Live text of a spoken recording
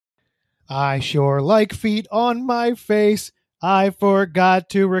I sure like feet on my face. I forgot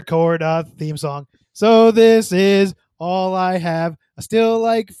to record a theme song. So this is all I have. I still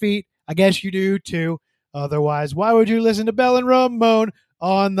like feet. I guess you do too. Otherwise, why would you listen to Bell and Ramon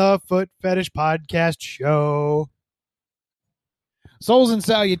on the Foot Fetish Podcast Show? Souls and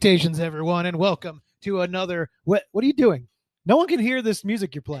salutations, everyone, and welcome to another... What are you doing? No one can hear this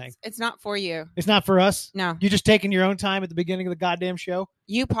music you're playing. It's not for you. It's not for us? No. You're just taking your own time at the beginning of the goddamn show?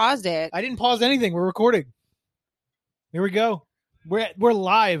 You paused it. I didn't pause anything. We're recording. Here we go. We're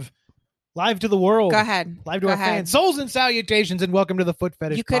live. Live to the world. Go ahead. Live to our fans. Souls and salutations, and welcome to the Foot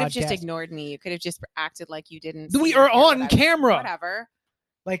Fetish Podcast. You could have just ignored me. You could have just acted like you didn't. We are on camera. Whatever.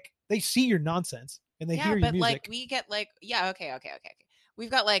 Like, they see your nonsense, and they hear your music. Yeah, but, like, we get, like... Yeah, okay. We've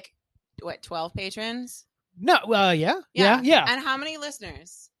got, like, what, 12 patrons? No, yeah. And how many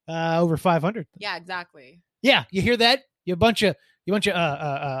listeners? Over 500. Yeah, exactly. Yeah, you hear that? You bunch of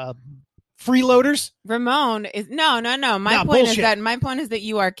freeloaders. Ramon is no. My point is that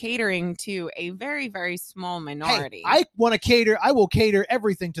you are catering to a very, very small minority. Hey, I will cater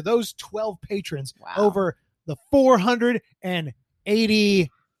everything to those 12 patrons over the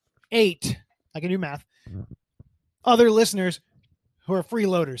 488. I can do math. Other listeners who are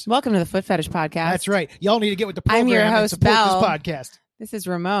freeloaders. Welcome to the Foot Fetish Podcast. That's right. Y'all need to get with the program. I'm your host, and support Belle. This podcast. This is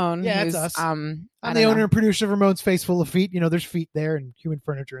Ramon. Yeah, it's us. I'm the owner and producer of Ramon's Face Full of Feet. You know, there's feet there and human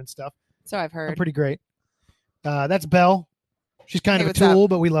furniture and stuff. So I've heard. I'm pretty great. That's Belle. She's kind of a tool,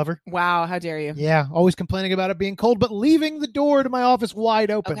 but we love her. Wow, how dare you? Yeah, always complaining about it being cold, but leaving the door to my office wide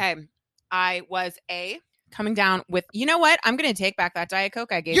open. Okay, I was coming down with, you know what? I'm going to take back that Diet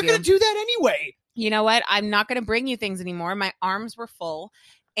Coke I gave you. You're going to do that anyway. You know what? I'm not going to bring you things anymore. My arms were full.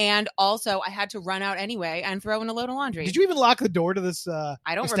 And also, I had to run out anyway and throw in a load of laundry. Did you even lock the door to this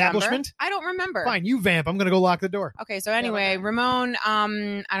establishment? I don't remember. Fine, you vamp. I'm going to go lock the door. Okay, so anyway, Ramon,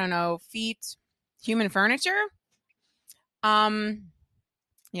 I don't know, feet, human furniture? Yeah.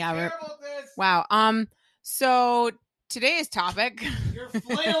 Wow. So today's topic. You're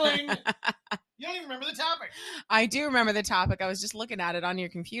flailing. You don't even remember the topic. I do remember the topic. I was just looking at it on your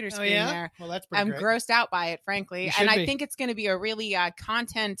computer screen there. Well, that's pretty I'm great. grossed out by it, frankly. And I be. think it's going to be a really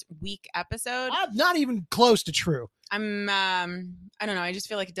content weak episode. Not even close to true. I don't know. I just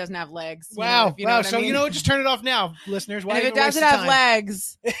feel like it doesn't have legs. Wow. You know what So, I mean? you know what? Just turn it off now, listeners. Why if it doesn't have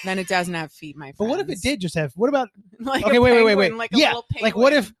legs, then it doesn't have feet, my friend. But what if it did just have, what about, like okay, wait. Like a little penguin. Like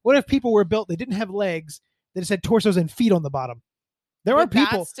what if people were built, they didn't have legs, they just had torsos and feet on the bottom? There are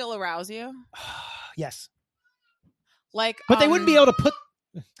people. Would that still arouse you? Yes. Like, but they wouldn't be able to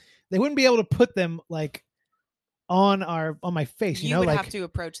put them like on my face. You know, would like, have to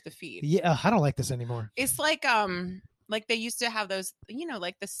approach the feet. Yeah, I don't like this anymore. It's like they used to have those, you know,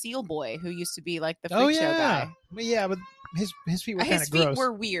 like the Seal Boy who used to be like the freak show guy. Yeah, but his feet were kind of gross. His feet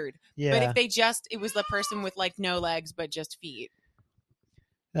were weird. Yeah. But if it was the person with like no legs but just feet.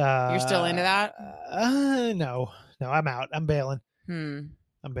 You're still into that? No, I'm out. I'm bailing. I'm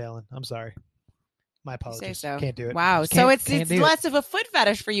bailing. I'm sorry. My apologies. Say so. Can't do it. Wow. So it's less of a foot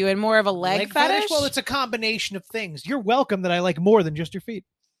fetish for you and more of a leg fetish? Well, it's a combination of things. You're welcome that I like more than just your feet.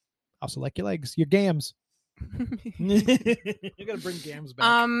 I also like your legs, your gams. You gotta bring gams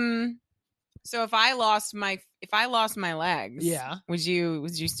back. So if I lost my legs, yeah, would you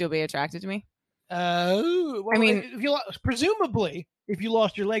still be attracted to me? Well, I mean, presumably, if you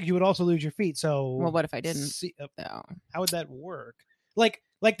lost your legs, you would also lose your feet. So, well, what if I didn't? How would that work? Like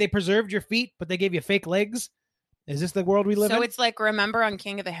they preserved your feet, but they gave you fake legs. Is this the world we live in? So it's like, remember on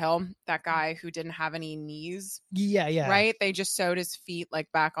King of the Hill, that guy who didn't have any knees? Yeah. Right? They just sewed his feet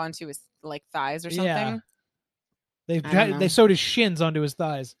like back onto his like thighs or something. Yeah. They sewed his shins onto his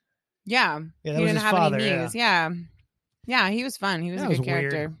thighs. Yeah. Yeah, he didn't have any knees. Yeah. Yeah, he was fun. He was a good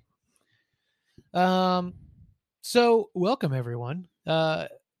character. Weird. So welcome everyone.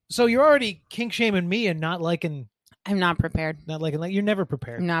 So you're already kink shaming me and not liking. I'm not prepared. Like you're never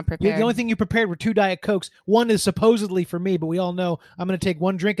prepared. I'm not prepared. The only thing you prepared were 2 Diet Cokes. One is supposedly for me, but we all know I'm going to take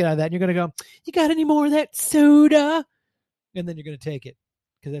one drink out of that. And you're going to go, you got any more of that soda? And then you're going to take it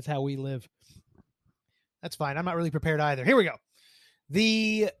because that's how we live. That's fine. I'm not really prepared either. Here we go.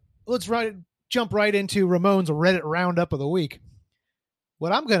 Let's jump right into Ramon's Reddit roundup of the week.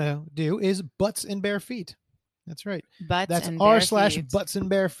 What I'm going to do is butts and bare feet. That's right. That's r/butts and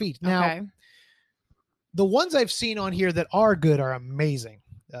bare feet. Now, okay. The ones I've seen on here that are good are amazing.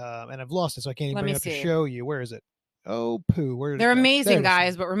 And I've lost it, so I can't even bring it up to show you. Where is it? Oh, poo. Where They're amazing,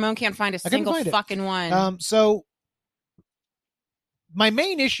 guys, but Ramon can't find a single fucking one. So my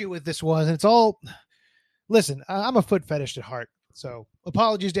main issue with this was, and it's all... Listen, I'm a foot fetish at heart, so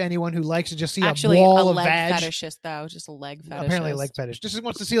apologies to anyone who likes to just see Actually, a a wall of leg vag. fetishist, though. Just a leg fetishist. Apparently a leg fetish. Just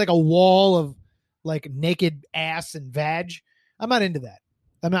wants to see like a wall of like naked ass and vag. I'm not into that.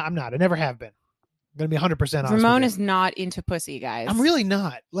 I'm not. I never have been. I'm going to be 100% honest Ramon with you. is not into pussy, guys. I'm really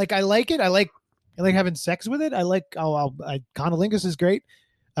not. Like, I like it. I like having sex with it. I like, conolingus is great.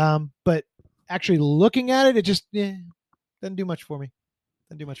 But actually looking at it, it just doesn't do much for me.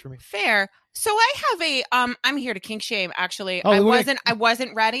 Fair. So I have a I'm here to kink shame. Actually, Oh, I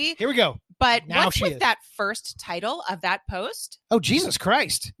wasn't ready. Here we go. But Now what's she with is. that first title of that post? Oh, Jesus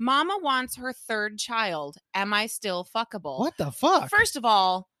Christ! Mama wants her third child. Am I still fuckable? What the fuck? First of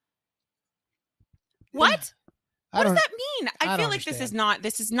all, what? What does that mean? I feel like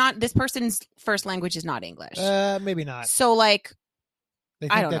this person's first language is not English. Maybe not. So like, They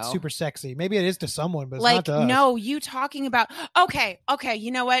I think don't that's know. super sexy. Maybe it is to someone, but it's like not to us. no, you talking about okay,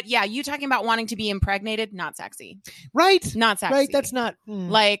 you know what? Yeah, you talking about wanting to be impregnated, not sexy. Right? Not sexy. Right? That's not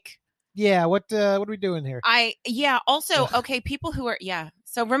like yeah, what are we doing here? Also, Ugh. okay, people who are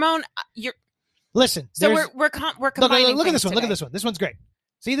So Ramon, you're Listen. so we're combining. Look at this one. things Look at today. this one. This one's great.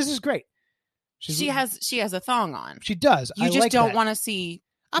 See, this is great. She has a thong on. She does. You I just like don't that. want to see.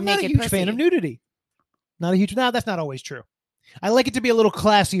 I'm not a naked huge pussy. fan of nudity. Not a huge. No, that's not always true. I like it to be a little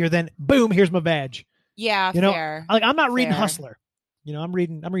classier than boom. Here's my vag. Yeah, You know, fair. Like I'm not reading Fair. Hustler. You know, I'm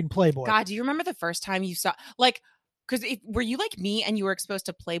reading Playboy. God, do you remember the first time you saw because were you like me and you were exposed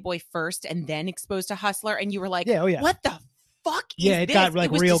to Playboy first and then exposed to Hustler and you were like, Yeah, oh yeah. what the fuck is Yeah, it this? got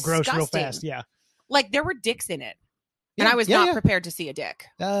like was real gross real disgusting. fast. Yeah. Like there were dicks in it. Yeah, And I was yeah, not yeah. prepared to see a dick.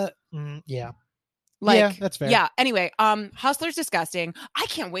 Yeah. Like, yeah, that's fair. Yeah. Anyway, Hustler's disgusting. I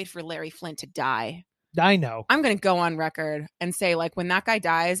can't wait for Larry Flint to die. I know. I'm gonna go on record and say, like, when that guy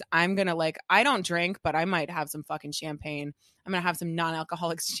dies, I'm gonna I don't drink, but I might have some fucking champagne. I'm gonna have some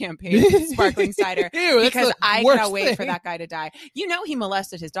non-alcoholic champagne, sparkling cider, Ew, that's because the I worst cannot wait thing. for that guy to die. You know, he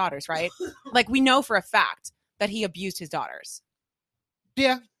molested his daughters, right? Like, we know for a fact that he abused his daughters.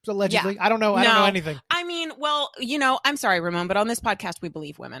 Yeah, allegedly. Yeah. I don't know. I don't know No. anything. I mean, well, you know, I'm sorry, Ramon, but on this podcast, we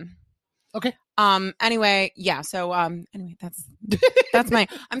believe women. Okay. Anyway, yeah. So, anyway, that's my.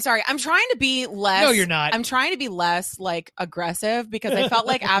 I'm sorry. I'm trying to be less. No, you're not. I'm trying to be less like aggressive because I felt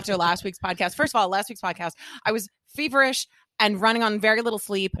like after last week's podcast. First of all, last week's podcast, I was feverish and running on very little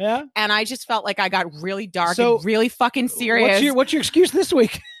sleep, Yeah. and I just felt like I got really dark So, and really fucking serious. What's your excuse this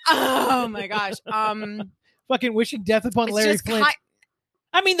week? Oh my gosh. Fucking wishing death upon It's Larry just Flint.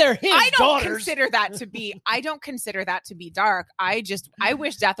 I mean, they're his I don't daughters. consider that to be. I don't consider that to be dark. I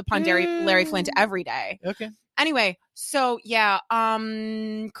wish death upon Larry Flint every day. Okay. Anyway, so yeah,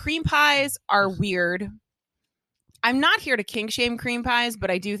 cream pies are weird. I'm not here to kink shame cream pies, but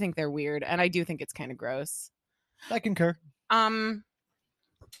I do think they're weird, and I do think it's kind of gross. I concur. I'm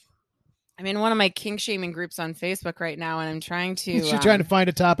in one of my kink shaming groups on Facebook right now, and I'm trying to. She's trying to find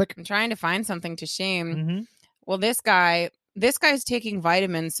a topic. I'm trying to find something to shame. Mm-hmm. Well, this guy's taking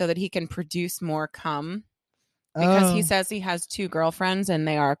vitamins so that he can produce more cum because he says he has 2 girlfriends and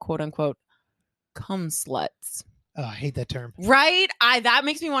they are quote unquote cum sluts. Oh, I hate that term. Right? That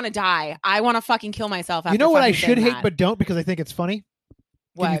makes me want to die. I want to fucking kill myself. After You know what I fucking should saying hate that. but don't because I think it's funny?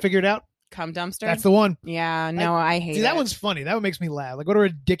 Can you What? figure it out? Cum dumpster? That's the one. Yeah, no, I hate See, it. that one's funny. That one makes me laugh. Like, what a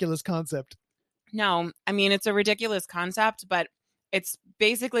ridiculous concept. No, I mean, it's a ridiculous concept, but it's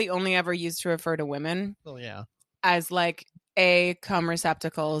basically only ever used to refer to women Oh, yeah. as like A, cum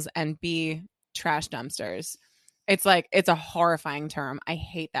receptacles, and B, trash dumpsters. It's a horrifying term. I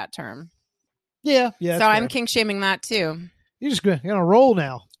hate that term. Yeah. So I'm kink shaming that too. You're just going to roll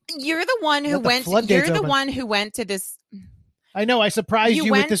now. You're the one who Let the went. floodgates You're the open. one who went to this. I know. I surprised you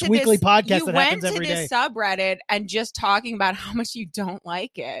with went this to weekly this- podcast you that went happens to every day. this subreddit and just talking about how much you don't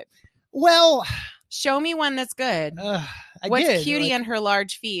like it. Well, Show me one that's good. I What's did. Cutie Like, and her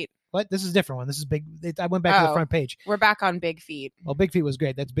large feet? what? This is a different one. This is big. I went back to the Oh. front page. We're back on Big Feet. Well, Big Feet was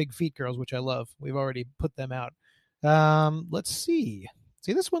great. That's Big Feet Girls, which I love. We've already put them out. Let's see.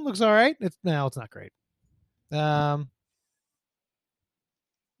 See, this one looks all right. It's not great.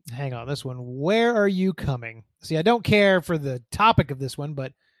 Hang on, this one. Where are you coming? See, I don't care for the topic of this one,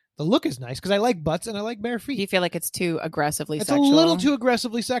 but the look is nice because I like butts and I like bare Do you feet. feel like it's too aggressively It's sexual? a little too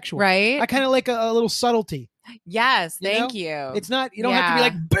aggressively sexual. right. I kind of like a little subtlety. Yes, You thank know? you. It's not, you don't have to be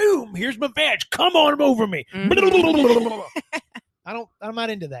Yeah. like, boom, here's my vag. Come on over me. Mhm. I'm not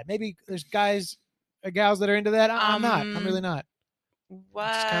into that. Maybe there's guys or gals that are into that. I'm not. I'm really not. What?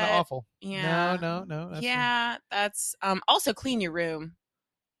 It's kind of awful. Yeah. No. That's Yeah, that's also clean your room.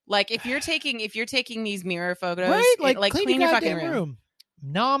 Like if you're taking these mirror photos, right. Like, clean your your fucking goddamn room.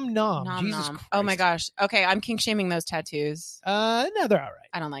 Nom. Nom, Jesus nom. Christ. Oh my gosh. Okay, I'm kink shaming those tattoos. No, they're all right.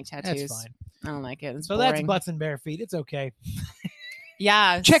 I don't like tattoos. That's fine. I don't like it. It's So boring. that's butts and bare feet. It's okay.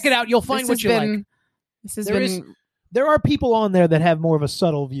 Yeah. Check it out. You'll find what you like. This has been. There are people on there that have more of a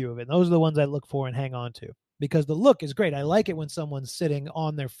subtle view of it. Those are the ones I look for and hang on to because the look is great. I like it when someone's sitting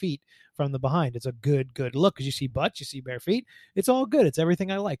on their feet from the behind. It's a good look because you see butts, you see bare feet. It's all good. It's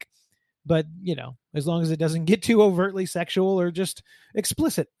everything I like. But, as long as it doesn't get too overtly sexual or just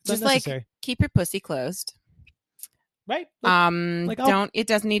explicit. It's Just unnecessary. keep your pussy closed. Right? It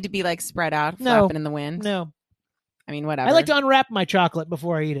doesn't need to be like spread out, flapping in the wind. No. I mean, whatever. I like to unwrap my chocolate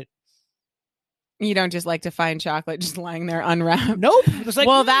before I eat it. You don't just like to find chocolate just lying there unwrapped. Nope. It's like,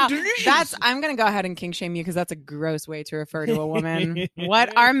 well, delicious. that's. I'm gonna go ahead and kink shame you because that's a gross way to refer to a woman.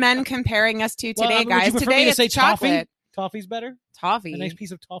 What are men comparing us to today, guys? Today it's chocolate. Toffee's better. Toffee. A nice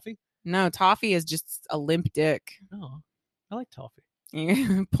piece of toffee. No, toffee is just a limp dick. Oh, I like toffee.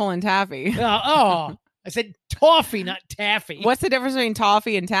 Pulling taffy. I said toffee, not taffy. What's the difference between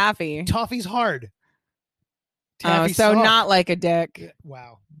toffee and taffy? Toffee's hard. Taffy's so soft. not like a dick.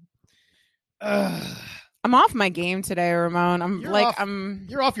 Wow. I'm off my game today, Ramon.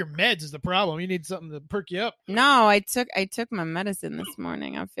 You're off your meds is the problem. You need something to perk you up. No, I took my medicine this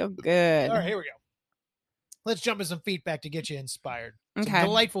morning. I feel good. All right, here we go. Let's jump into some feedback to get you inspired. Okay. Some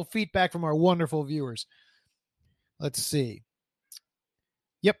delightful feedback from our wonderful viewers. Let's see.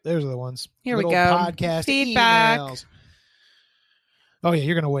 Yep, those are the ones. Here Little we go. Podcast Feedback. Emails. Oh, yeah,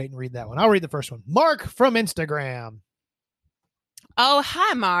 you're going to wait and read that one. I'll read the first one. Mark from Instagram. Oh,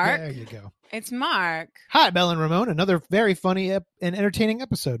 hi, Mark. There you go. It's Mark. Hi, Belle and Ramon. Another very funny and entertaining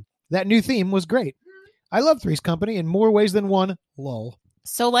episode. That new theme was great. I love Three's Company in more ways than one. Lol.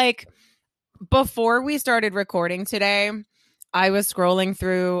 So, before we started recording today, I was scrolling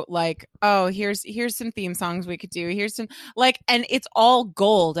through here's some theme songs we could do. Here's some and it's all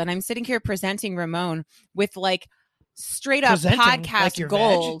gold. And I'm sitting here presenting Ramon with straight up podcast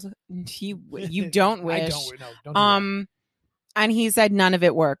gold. You don't wish. I don't. No, don't do that. And he said none of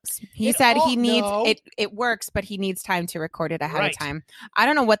it works. He said he needs it works, but he needs time to record it ahead of time. I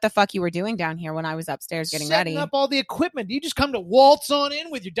don't know what the fuck you were doing down here when I was upstairs getting ready. Setting up all the equipment. You just come to waltz on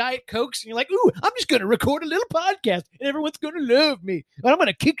in with your Diet Cokes and you're like, ooh, I'm just going to record a little podcast and everyone's going to love me. And I'm going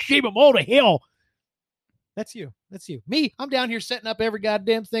to kick shame them all to hell. That's you. Me, I'm down here setting up every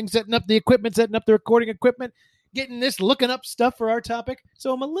goddamn thing, setting up the equipment, setting up the recording equipment, getting this, looking up stuff for our topic.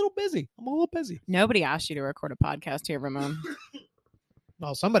 So I'm a little busy. Nobody asked you to record a podcast here, Ramon.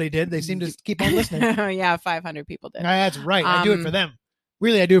 Well, somebody did. They seem to keep on listening. Yeah, 500 people did. That's right. I do it for them.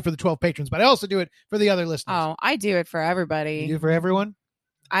 Really, I do it for the 12 patrons, but I also do it for the other listeners. Oh, I do it for everybody. You do it for everyone?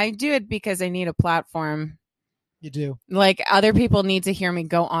 I do it because I need a platform. You do. Other people need to hear me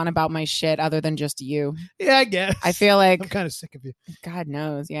go on about my shit other than just you. Yeah, I guess. I feel like I'm kind of sick of you. God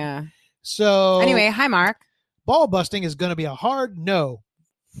knows, yeah. So anyway, hi, Mark. Ball busting is going to be a hard no.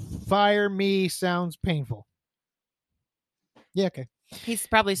 Fire me sounds painful. Yeah, okay. He's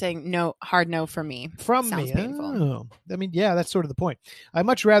probably saying no, hard no for me. From sounds me. Painful. Oh. I mean, yeah, that's sort of the point. I'd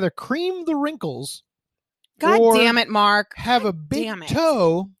much rather cream the wrinkles. God damn it, Mark. Have a big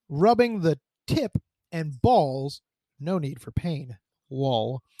toe rubbing the tip and balls. No need for pain.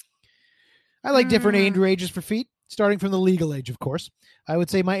 Lol. I like different age ranges for feet, starting from the legal age, of course. I would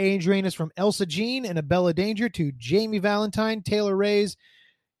say my age range is from Elsa Jean and Abella Danger to Jamie Valentine, Taylor Reyes,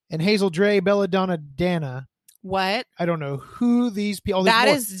 and Hazel Dre, Belladonna Dana. What? I don't know who these people. That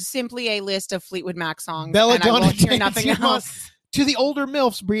is simply a list of Fleetwood Mac songs. Belladonna and I won't hear nothing else. To the older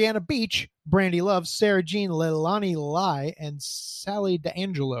MILFs, Brianna Beach, Brandy Love, Sarah Jean, Leilani Lai, and Sally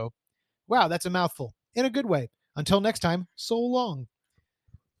D'Angelo. Wow, that's a mouthful. In a good way. Until next time, so long.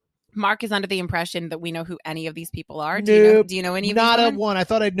 Mark is under the impression that we know who any of these people are. Nope, do you know any of not these of one. I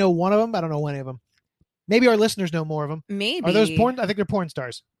thought I'd know one of them. I don't know any of them. Maybe our listeners know more of them. Maybe. Are those porn? I think they're porn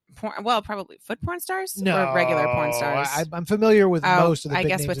stars. Well, probably foot porn stars? No. Or regular porn stars? I'm familiar with most of the I big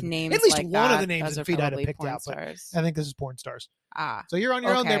guess names. with names at least like one that, of the names those in are feed I'd have probably picked porn out. But stars. I think this is porn stars. Ah. So you're on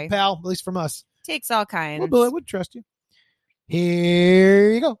your own there, pal. At least from us. Takes all kinds. We'll trust you.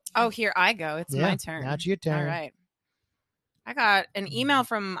 Here you go. Oh, here I go. It's my turn. Now it's your turn. All right. I got an email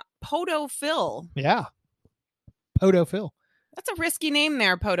from Podo Phil. Yeah. Podo Phil. That's a risky name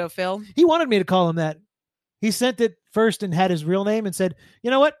there, Podo Phil. He wanted me to call him that. He sent it first and had his real name and said,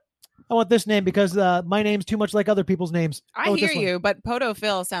 you know what? I want this name because my name's too much like other people's names. I hear you, but Podo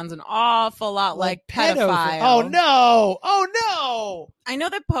Phil sounds an awful lot like pedophile. Oh, no. Oh, no. I know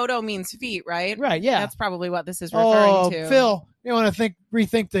that Podo means feet, right? Right, yeah. That's probably what this is referring to. Phil, you want to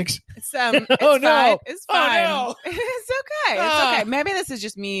rethink things. It's, oh, no. Fine. It's fine. Oh, no. It's okay. It's okay. Maybe this is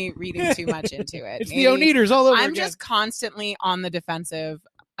just me reading too much into it. It's the Oneaters all over I'm again. just constantly on the defensive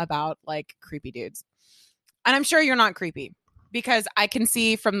about creepy dudes. And I'm sure you're not creepy because I can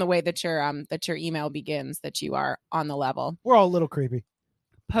see from the way that your email begins that you are on the level. We're all a little creepy.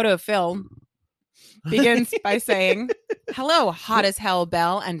 Poto Phil begins by saying, "Hello, hot as hell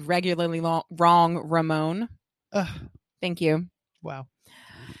Belle and regularly wrong Ramon." Thank you. Wow.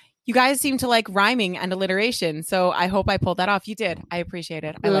 You guys seem to like rhyming and alliteration, so I hope I pulled that off. You did. I appreciate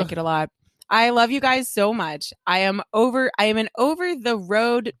it. I like it a lot. I love you guys so much. I am an over the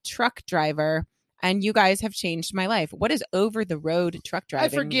road truck driver, and you guys have changed my life. What is over the road truck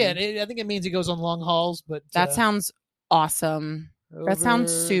driving? I forget. I think it means he goes on long hauls, but that sounds awesome. That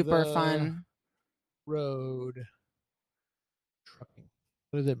sounds super fun. Road trucking.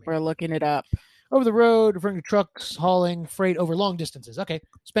 What does it mean? We're looking it up. Over the road, referring to trucks hauling freight over long distances. Okay.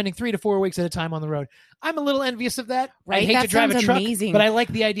 Spending 3 to 4 weeks at a time on the road. I'm a little envious of that. Right? I hate That to drive a sounds truck, amazing. but I like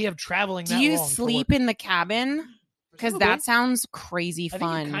the idea of traveling that long. Do you for sleep work. in the cabin? Because Presumably. that sounds crazy I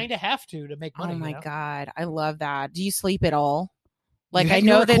fun. think you kind of have to make money. Oh my you know? God. I love that. Do you sleep at all? Like You're I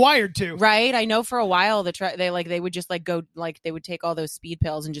know that required to. right. I know for a while they would just like go like they would take all those speed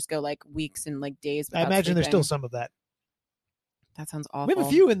pills and just go like weeks and like days. I imagine there's still some of that. That sounds awful. We have a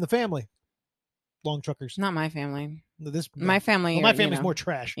few in the family. Long truckers. Not my family. My family. Well, my family's more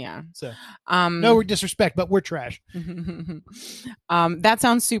trash. Yeah. So no disrespect, but we're trash. That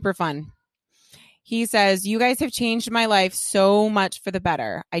sounds super fun. He says, "You guys have changed my life so much for the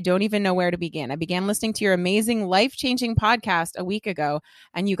better. I don't even know where to begin. I began listening to your amazing life-changing podcast a week ago,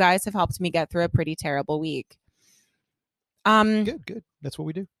 and you guys have helped me get through a pretty terrible week." Good. That's what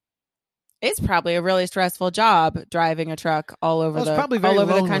we do. It's probably a really stressful job driving a truck all over the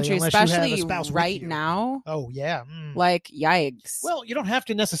country, especially right now. Oh yeah. Like yikes. Well, you don't have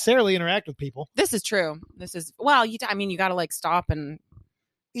to necessarily interact with people. This is true. You got to like stop and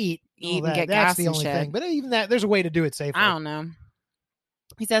eat and get That's gas the and only shit. thing. But even that, there's a way to do it safely. I don't know.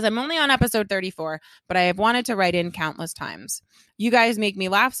 He says, "I'm only on episode 34, but I have wanted to write in countless times. You guys make me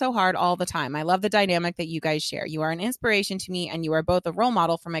laugh so hard all the time. I love the dynamic that you guys share. You are an inspiration to me, and you are both a role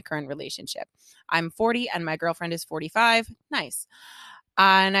model for my current relationship. I'm 40, and my girlfriend is 45. Nice.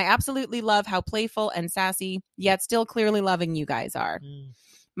 And I absolutely love how playful and sassy, yet still clearly loving you guys are.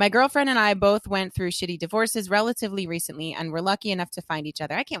 My girlfriend and I both went through shitty divorces relatively recently, and we're lucky enough to find each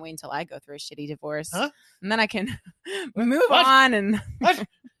other. I can't wait until I go through a shitty divorce. Huh? And then I can move on. And What?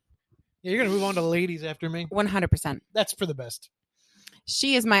 Yeah, you're going to move on to ladies after me? 100%. That's for the best.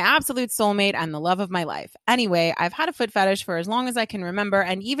 She is my absolute soulmate and the love of my life. Anyway, I've had a foot fetish for as long as I can remember,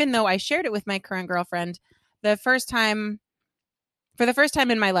 and even though I shared it with my current girlfriend for the first time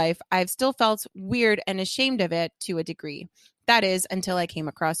in my life, I've still felt weird and ashamed of it to a degree. That is, until I came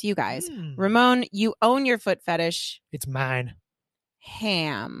across you guys. Ramon, you own your foot fetish. It's mine.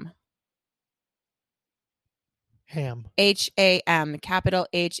 Ham. H-A-M, capital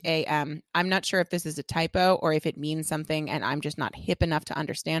H-A-M. I'm not sure if this is a typo or if it means something, and I'm just not hip enough to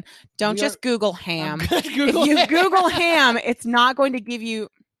understand. Don't just Google ham. If you Google ham, it's not going to give you...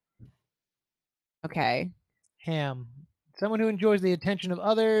 Okay. Ham. Someone who enjoys the attention of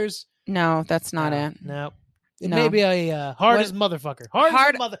others. No, that's not it. No. It may be a hard as motherfucker. I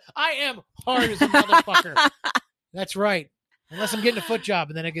am hard as a motherfucker. That's right. Unless I'm getting a foot job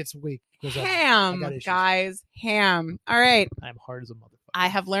and then it gets weak. Ham, guys. Ham. All right. I'm hard as a motherfucker. I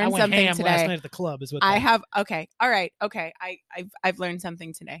have learned something ham today. Last night at the club is what I have. Okay. All right. Okay. I've learned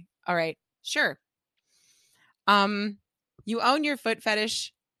something today. All right. Sure. You own your foot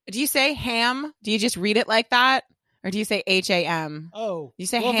fetish. Do you say ham? Do you just read it like that? Or do you say H-A-M? Oh. You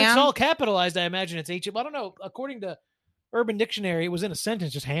say ham? If it's all capitalized, I imagine it's H-A-M. I don't know. According to Urban Dictionary, it was in a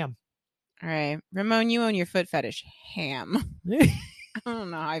sentence, just ham. All right. Ramon, you own your foot fetish. Ham. I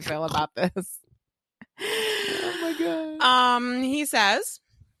don't know how I feel about this. Oh, my God. He says...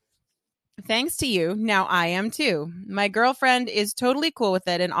 Thanks to you, now I am too. My girlfriend is totally cool with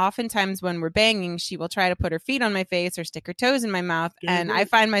it, and oftentimes when we're banging, she will try to put her feet on my face or stick her toes in my mouth, and I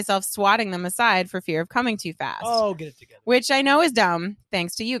find myself swatting them aside for fear of coming too fast. Oh, get it together. Which I know is dumb,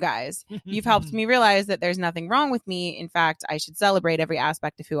 thanks to you guys. You've helped me realize that there's nothing wrong with me. In fact, I should celebrate every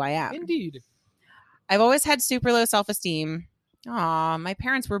aspect of who I am. Indeed. I've always had super low self-esteem. Aw, my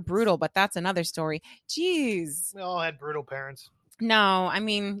parents were brutal, but that's another story. Jeez. We all had brutal parents. No, I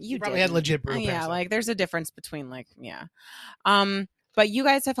mean, you probably had legit brutal Yeah, parents. like there's a difference between but you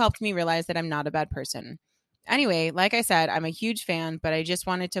guys have helped me realize that I'm not a bad person. Anyway, like I said, I'm a huge fan, but I just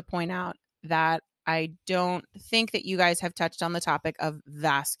wanted to point out that I don't think that you guys have touched on the topic of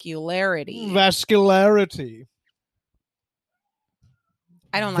vascularity. Vascularity.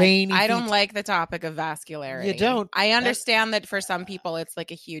 I don't like the topic of vascularity. You don't. I understand that for some people it's like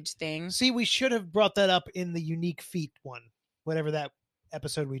a huge thing. See, we should have brought that up in the unique feet one. Whatever that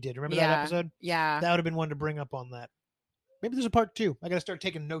episode we did. Remember that episode? Yeah. That would have been one to bring up on that. Maybe there's a part 2. I got to start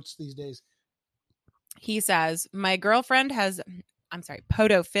taking notes these days. He says, my girlfriend has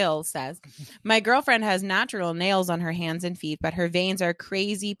Podophil says, my girlfriend has natural nails on her hands and feet, but her veins are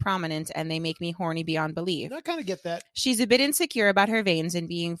crazy prominent and they make me horny beyond belief. I kind of get that. She's a bit insecure about her veins, and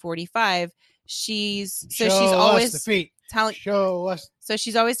being 45, she's Show always us the feet. telling Show us. So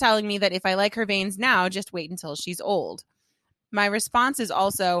she's always telling me that if I like her veins now, just wait until she's old. My response is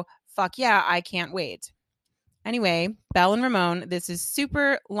also, fuck yeah, I can't wait. Anyway, Belle and Ramon, this is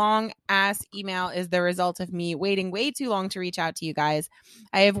super long ass email is the result of me waiting way too long to reach out to you guys.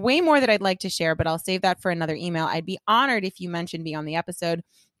 I have way more that I'd like to share, but I'll save that for another email. I'd be honored if you mentioned me on the episode,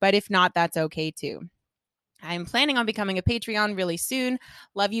 but if not, that's okay too. I'm planning on becoming a Patreon really soon.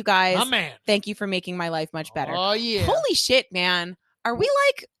 Love you guys. My man. Thank you for making my life much better. Oh yeah. Holy shit, man. Are we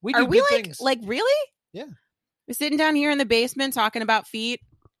like We do are we good like things. like really? Yeah. We're sitting down here in the basement talking about feet.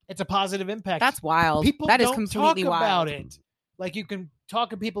 It's a positive impact. That's wild. People That is don't completely talk wild. about it. Like you can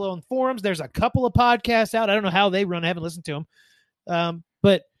talk to people on forums. There's a couple of podcasts out. I don't know how they run. I haven't listened to them.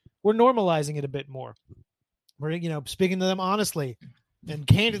 But we're normalizing it a bit more. We're, speaking to them honestly and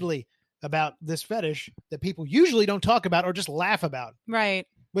candidly about this fetish that people usually don't talk about or just laugh about. Right.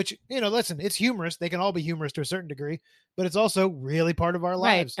 Which, listen, it's humorous. They can all be humorous to a certain degree, but it's also really part of our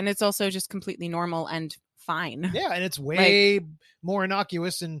lives. Right. And it's also just completely normal and fine. Yeah, and it's way more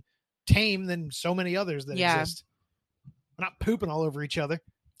innocuous and tame than so many others that exist. We're not pooping all over each other.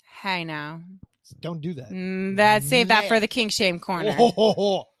 Hey now. Don't do that. Save that for the King Shame Corner.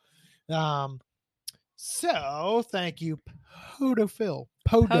 So thank you, Podophil.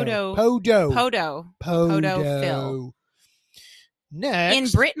 Podo. Podophil. Next. In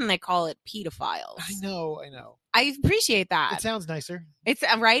Britain, they call it pedophiles. I know. I appreciate that. It sounds nicer. It's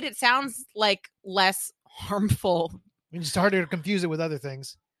right. It sounds like less harmful. It's harder to confuse it with other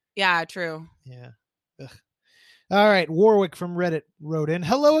things. Yeah, true. Yeah. Ugh. All right. Warwick from Reddit wrote in.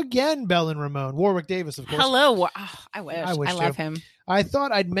 Hello again, Belle and Ramon. Warwick Davis, of course. Hello. Oh, I wish. I love him. I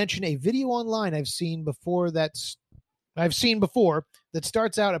thought I'd mention a video online I've seen before that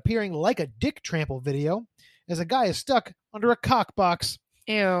starts out appearing like a dick trample video as a guy is stuck under a cock box.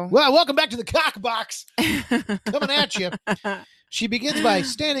 Ew. Well, welcome back to the cock box. Coming at you. She begins by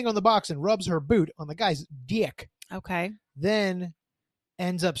standing on the box and rubs her boot on the guy's dick. Okay. Then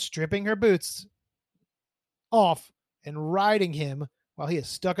ends up stripping her boots off and riding him while he is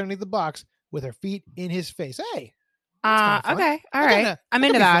stuck underneath the box with her feet in his face. Hey. Okay. All right. I'm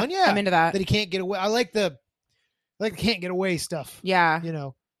into that. Yeah. I'm into that. That he can't get away. I like the can't get away stuff. Yeah.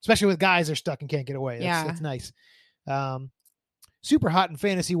 Especially with guys that are stuck and can't get away. That's nice. Super hot and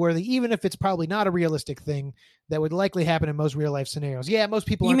fantasy worthy, even if it's probably not a realistic thing that would likely happen in most real life scenarios. Yeah, most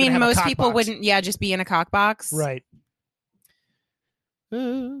people. You mean most people box. wouldn't? Yeah, just be in a cock box, right?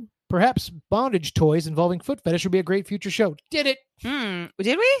 Perhaps bondage toys involving foot fetish would be a great future show. Did it? Did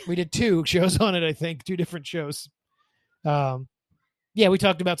we? We did 2 shows on it. I think 2 different shows. Yeah, we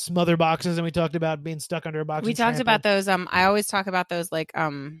talked about smother boxes and we talked about being stuck under a box. We talked about those. I always talk about those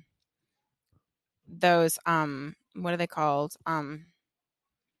what are they called?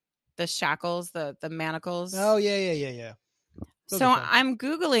 The shackles, the manacles. Oh yeah. So I'm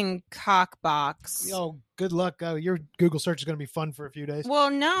Googling cock box. Oh, good luck. Your Google search is going to be fun for a few days. Well,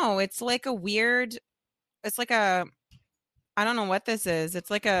 no, it's like a weird. It's like a. I don't know what this is. It's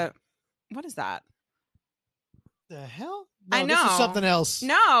like a. What is that? The hell? No, I know. This is something else.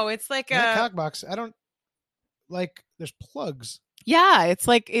 No, it's like Not a cock box. I don't like. There's plugs. Yeah, it's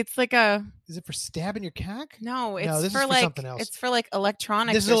like a. Is it for stabbing your cock? No, it's this for is for like something else. it's for like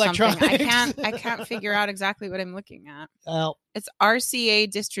electronics. This is or electronics. Something. I can't figure out exactly what I'm looking at. Well, it's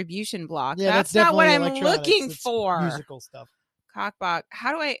RCA distribution block. Yeah, that's not what I'm electronics. looking It's for. Musical stuff. Cock box.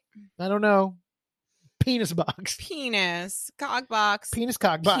 How do I? I don't know. Penis box. Penis. Cock box. Penis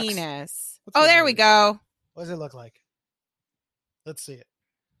cock box. Penis. What's There we go. What does it look like? Let's see it.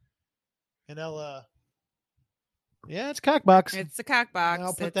 And I'll yeah, it's cock box. It's a cock box. And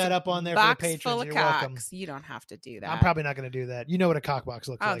I'll put It's that a up on there box for the patrons. full of You're cocks. welcome. You don't have to do that. I'm probably not going to do that. You know what a cock box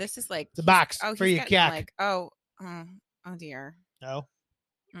looks like. This is like it's a box for he's your getting cock. Oh dear. No.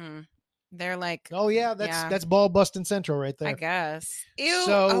 They're like. Oh yeah, that's ball busting central right there. I guess. Ew.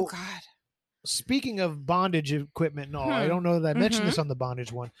 So, oh God. Speaking of bondage equipment and all, I don't know that I mentioned this on the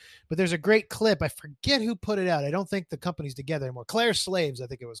bondage one, but there's a great clip. I forget who put it out. I don't think the company's together anymore. Claire Slaves, I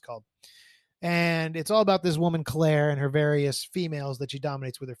think it was called. And it's all about this woman, Claire, and her various females that she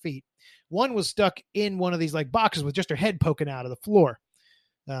dominates with her feet. One was stuck in one of these like boxes with just her head poking out of the floor,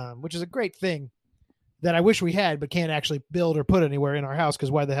 which is a great thing that I wish we had, but can't actually build or put anywhere in our house because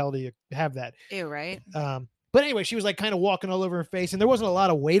why the hell do you have that? Ew, right? But anyway, she was like kind of walking all over her face, and there wasn't a lot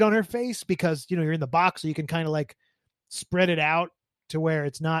of weight on her face because, you're in the box, so you can kind of like spread it out to where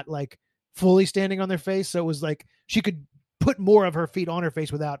it's not like fully standing on their face. So it was like she could put more of her feet on her face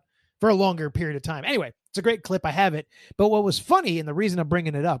for a longer period of time. Anyway, it's a great clip. I have it. But what was funny, and the reason I'm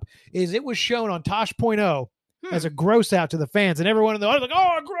bringing it up, is it was shown on Tosh.0 as a gross out to the fans, and everyone in the audience was like,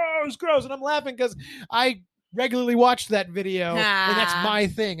 oh, gross. And I'm laughing because I regularly watch that video, and that's my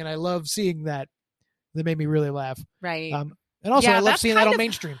thing, and I love seeing that. That made me really laugh. Right. And also, I love seeing that on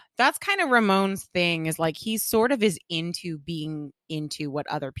mainstream. That's kind of Ramon's thing, is like he sort of is into being into what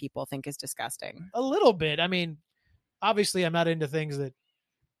other people think is disgusting. A little bit. I mean, obviously, I'm not into things that...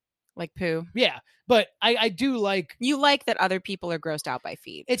 Like poo. Yeah, but I do like... You like that other people are grossed out by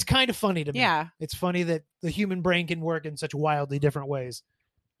feet. It's kind of funny to me. Yeah. It's funny that the human brain can work in such wildly different ways.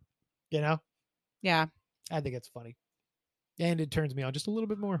 You know? Yeah. I think it's funny. And it turns me on just a little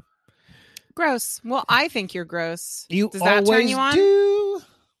bit more. Gross. Well, I think you're gross. Does that turn you on? Do.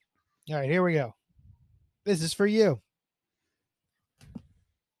 All right, here we go. This is for you.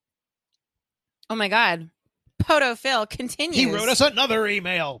 Oh my God. Poto Phil continues. He wrote us another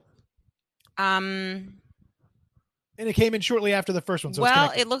email. And it came in shortly after the first one. So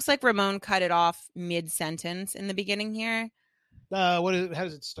well, it looks like Ramon cut it off mid-sentence in the beginning here. How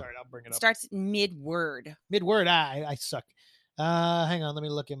does it start? I'll bring it up. Starts mid-word. Mid-word. I suck. Hang on. Let me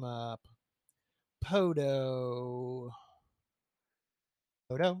look him up. Poto.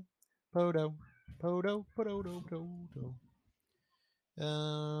 Hang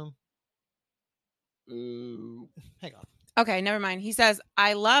on. Okay, never mind. He says,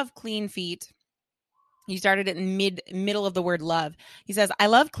 I love clean feet. He started it in middle of the word love. He says, I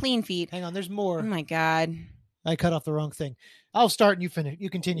love clean feet. Hang on, there's more. Oh my God. I cut off the wrong thing. I'll start and you finish. You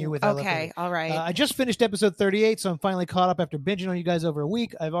continue with that. Okay, all right. I just finished episode 38, so I'm finally caught up after binging on you guys over a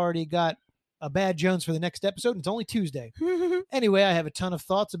week. I've already got a Bad Jones for the next episode, and it's only Tuesday. Anyway, I have a ton of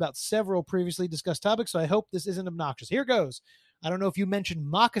thoughts about several previously discussed topics, so I hope this isn't obnoxious. Here goes. I don't know if you mentioned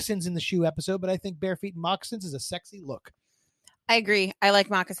moccasins in the shoe episode, but I think bare feet and moccasins is a sexy look. I agree. I like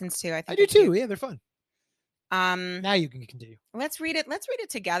moccasins too. I do too. Yeah, they're fun. Now you can continue. Let's read it. Let's read it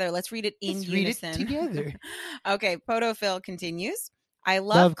together. Let's read it in unison. Read it together. Okay. Poto Phil continues. I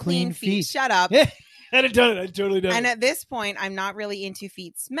love clean feet. Shut up. I'd have done it. I totally done it. And at this point, I'm not really into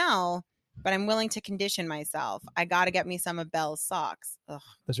feet smell, but I'm willing to condition myself. I got to get me some of Belle's socks. Ugh.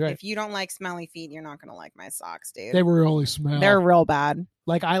 That's right. If you don't like smelly feet, you're not going to like my socks, dude. They really smell. They're real bad.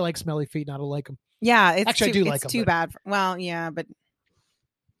 Like I like smelly feet, and I don't like them. Yeah. It's actually, I do like them. It's too bad. Well, yeah, but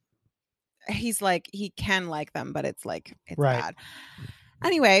he's like, he can like them, but it's like, it's bad.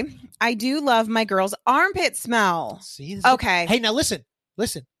 Anyway, I do love my girl's armpit smell. See? Okay. Hey, now listen.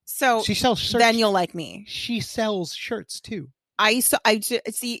 So she sells shirts. Then you'll like me. She sells shirts too. I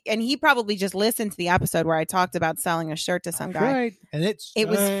see, and he probably just listened to the episode where I talked about selling a shirt to some guy. Right. And it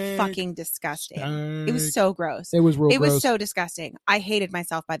was fucking disgusting. It was so gross. It was real gross. It was so disgusting. I hated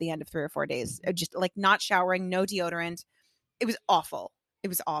myself by the end of 3 or 4 days. Just like not showering, no deodorant. It was awful. It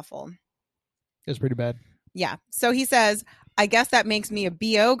was awful. It was pretty bad. Yeah. So he says, I guess that makes me a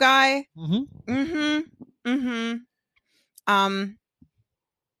BO guy.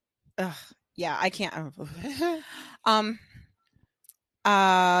 Yeah, I can't.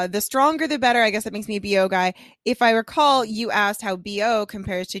 The stronger the better. I guess that makes me a BO guy. If I recall, you asked how BO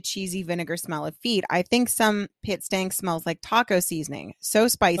compares to cheesy vinegar smell of feet. I think some pit stank smells like taco seasoning. So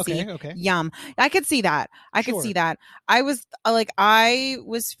spicy. Okay. Yum. I could see that. I could see that. I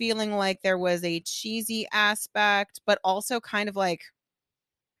was feeling like there was a cheesy aspect, but also kind of like,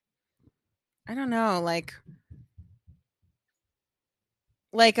 I don't know, like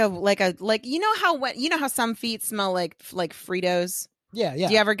you know how some feet smell like Fritos? Yeah.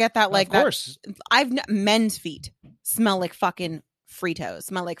 Do you ever get that? Like, of course. Men's feet smell like fucking Fritos.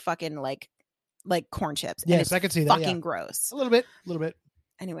 Smell like fucking like corn chips. Yes, I could see that. Fucking gross. A little bit.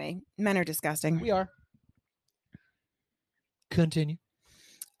 Anyway, men are disgusting. We are. Continue.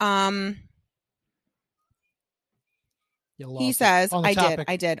 He says,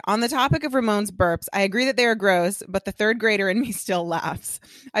 I did. On the topic of Ramon's burps, I agree that they are gross, but the third grader in me still laughs.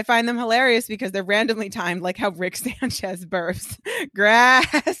 I find them hilarious because they're randomly timed, like how Rick Sanchez burps.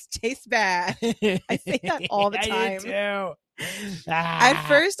 Grass tastes bad. I say that all the time. I do too. At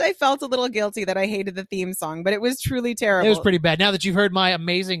first, I felt a little guilty that I hated the theme song, but it was truly terrible. It was pretty bad. Now that you've heard my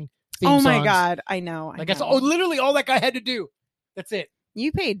amazing theme songs. Oh my God. I know. That's literally all that guy had to do. That's it.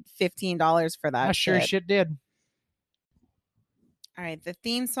 You paid $15 for that. I sure shit did. All right. The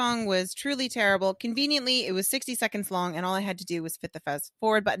theme song was truly terrible. Conveniently, it was 60 seconds long, and all I had to do was fit the fast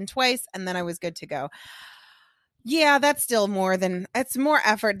forward button twice, and then I was good to go. Yeah, that's still it's more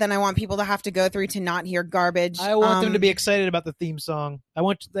effort than I want people to have to go through to not hear garbage. I want them to be excited about the theme song. I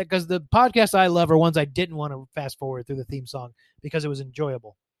want that because the podcasts I love are ones I didn't want to fast forward through the theme song because it was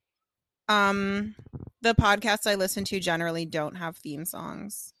enjoyable. The podcasts I listen to generally don't have theme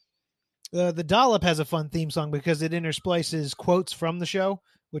songs. The Dollop has a fun theme song because it intersplices quotes from the show,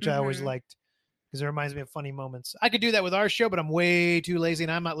 which I always Mhm. liked because it reminds me of funny moments. I could do that with our show, but I'm way too lazy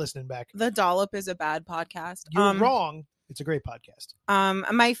and I'm not listening back. The Dollop is a bad podcast. You're wrong. It's a great podcast.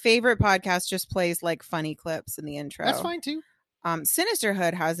 My favorite podcast just plays like funny clips in the intro. That's fine too.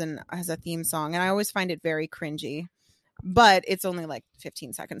 Sinisterhood has a theme song, and I always find it very cringy, but it's only like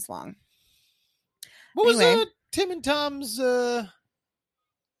 15 seconds long. What Anyway. was Tim and Tom's how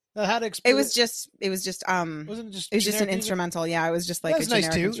to explain It was just wasn't it just it was just generic an music? instrumental. Yeah, it was just like That's a nice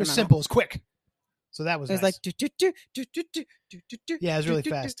generic too. It was instrumental. simple, it was quick. So that was It was nice. like do, do, do, do, do, do, do, do, do, Yeah, it was really do,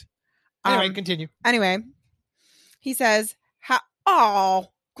 do, do. fast. Anyway, Um, continue. Anyway, he says, "Oh,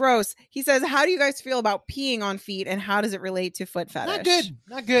 gross." He says, "How do you guys feel about peeing on feet, and how does it relate to foot fetish?" Not good.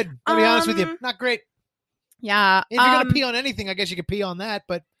 Not good. I'll be honest with you. Um, Not great. Yeah. If you're gonna pee on anything, I guess you could pee on that,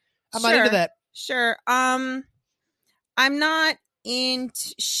 but I'm not into Sure. that. Sure. I'm not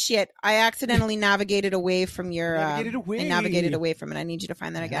into shit. I accidentally navigated away from your. Navigated away. I navigated away from it. I need you to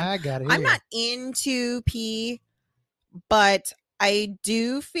find that again. I got it. I'm not into pee, but I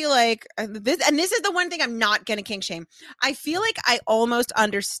do feel like this, and this is the one thing I'm not gonna kink shame. I feel like I almost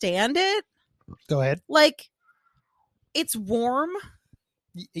understand it. Go ahead. Like, it's warm,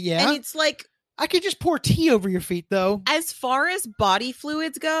 Yeah. and it's like, I could just pour tea over your feet, though. as far as body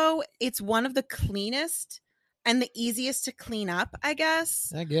fluids go, it's one of the cleanest and the easiest to clean up, I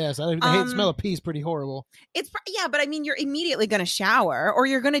guess. I guess. I hate the smell of pee is pretty horrible. Yeah, but I mean, you're immediately going to shower, or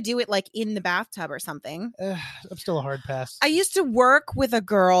you're going to do it like in the bathtub or something. I'm still a hard pass. I used to work with a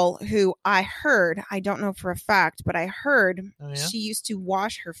girl who I don't know for a fact, but I heard Oh, yeah? she used to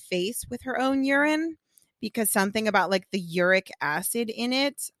wash her face with her own urine because something about like the uric acid in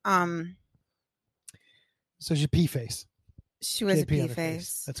it. So she's pee face. She was Can't a pee pee on her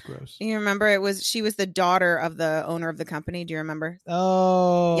face. That's gross. You remember she was the daughter of the owner of the company. Do you remember?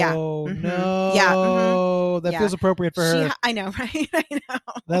 Oh, Mhm. no. Yeah, mhm. That Yeah. feels appropriate for her. I know, right? I know.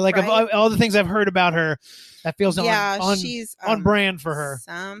 That, like, right? of all the things I've heard about her, that feels she's on brand for her.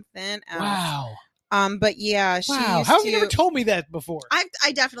 Something else. Wow. But yeah, she Wow. used How have to, you never told me that before?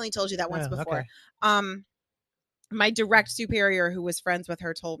 I definitely told you that once Yeah, before. okay. My direct superior who was friends with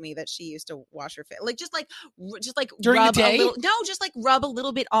her told me that she used to wash her face, just During the rub day? just like rub a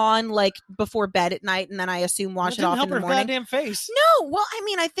little bit on like before bed at night, and then I assume wash it That didn't off help in the her morning. goddamn face. No, well, I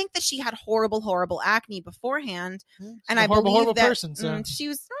mean, I think that she had horrible acne beforehand, She's and a I horrible, believe horrible that person. So she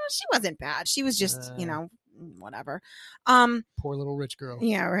wasn't bad. She was just whatever. poor little rich girl.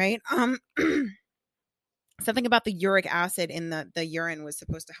 Yeah, right. Something about the uric acid in the urine was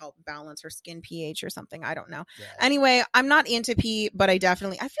supposed to help balance her skin pH or something. I don't know. Yeah. Anyway, I'm not into pee, but I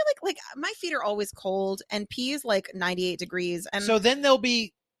feel like my feet are always cold, and pee is like 98 degrees. And So then they'll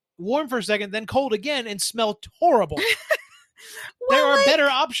be warm for a second, then cold again, and smell horrible. There are better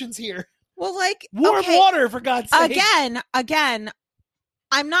options here. Well, like Warm water, for God's sake. Again,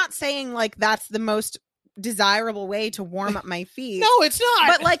 I'm not saying like that's the most desirable way to warm up my feet. No, it's not.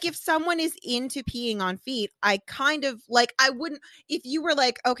 But like, if someone is into peeing on feet, I kind of like, I wouldn't, if you were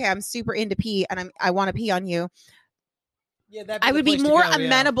like, okay, I'm super into pee and I want to pee on you. Yeah, I would be more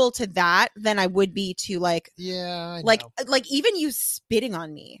amenable to that than I would be to like, I like know. even you spitting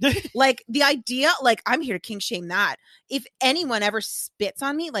on me. Like the idea, like I'm here to kink shame that. If anyone ever spits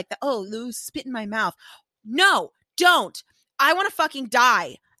on me, like Lou spit in my mouth. No, don't. I want to fucking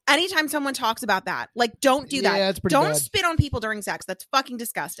die. Anytime someone talks about that, like, don't do that. Yeah, it's pretty don't bad. spit on people during sex. That's fucking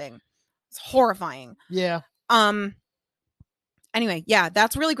disgusting. It's horrifying. Yeah. Anyway, yeah,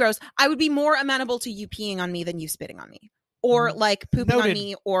 that's really gross. I would be more amenable to you peeing on me than you spitting on me, or like pooping on Noted.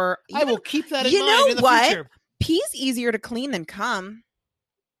 me, or I will keep that in You mind know in the what? future. Pee's easier to clean than cum.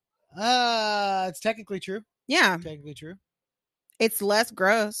 It's technically true. Yeah, Technically true. it's less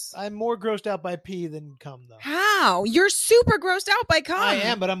gross. I'm more grossed out by pee than cum, though. How? You're super grossed out by cum. I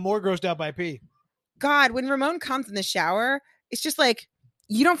am, but I'm more grossed out by pee. God, when Ramon comes in the shower, it's just like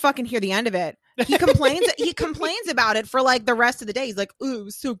you don't fucking hear the end of it. He complains. He complains about it for like the rest of the day. He's like, "Oh, it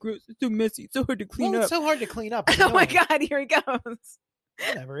was so gross, it's so messy, it's so hard to clean Well, up." it's so hard to clean up. It's Oh my annoying. God, here he goes.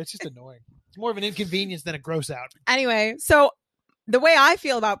 Whatever. It's just annoying. It's more of an inconvenience than a gross out. Anyway, so the way I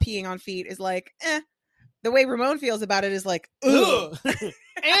feel about peeing on feet is like, The way Ramon feels about it is like, ugh.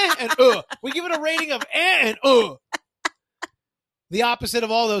 And we give it a rating of and The opposite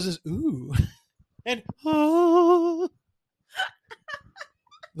of all those is ooh and oh.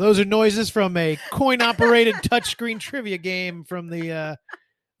 Those are noises from a coin-operated touchscreen trivia game from the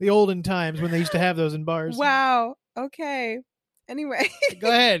olden times when they used to have those in bars. Wow. Okay. Anyway. Go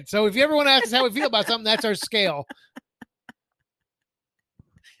ahead. So if you ever want to ask us how we feel about something, that's our scale.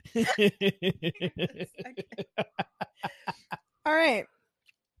 All right.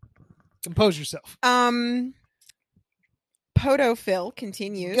 Compose yourself. Podophil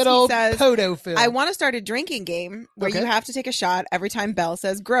continues. Good He old says, Podophil. I want to start a drinking game where you have to take a shot every time Belle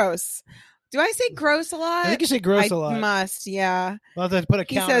says gross. Do I say gross a lot? I think you say gross a lot. I must, yeah. Well, then put a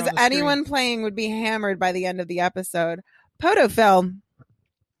He counter says on the anyone screen. playing would be hammered by the end of the episode. Podophil,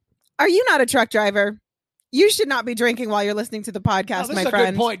 are you not a truck driver? You should not be drinking while you're listening to the podcast, this my is a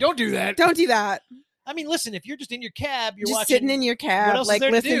friend. good point. Don't do that. Don't do that. I mean, listen, if you're just in your cab, you're just watching, sitting in your what cab, else is like there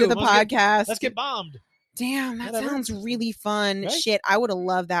to listening do? to the podcast. Let's get bombed. Damn, that Whatever. sounds really fun. Right? Shit, I would have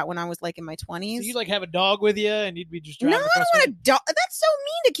loved that when I was like in my 20s. So you like have a dog with you, and you'd be just No, driving I don't want a dog. That's so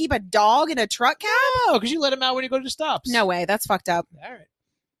mean to keep a dog in a truck cab. No, because you let him out when you go to stops. No way, that's fucked up. All right.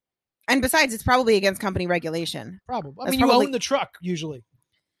 And besides, it's probably against company regulation. Probably. I That's mean, you probably- own the truck usually.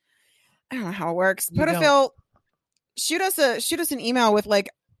 I don't know how it works. You Podophil, shoot us an email with like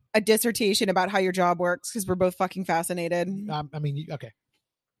a dissertation about how your job works because we're both fucking fascinated. I mean, okay.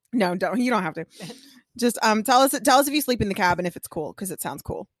 No, don't. You don't have to. Just tell us if you sleep in the cab and if it's cool because it sounds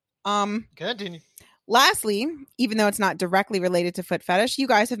cool. Continue. Lastly, even though it's not directly related to foot fetish, you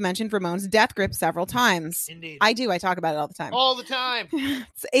guys have mentioned Ramon's death grip several times. Indeed. I do. I talk about it all the time. All the time.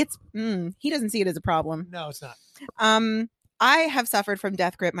 He doesn't see it as a problem. No, it's not. I have suffered from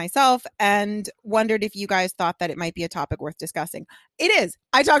death grip myself and wondered if you guys thought that it might be a topic worth discussing. It is.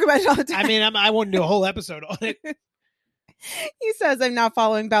 I talk about it all the time. I mean, I wouldn't do a whole episode on it. He says, I'm now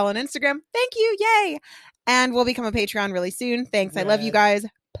following Belle on Instagram. Thank you. Yay. And we'll become a Patreon really soon. Thanks. I love you guys.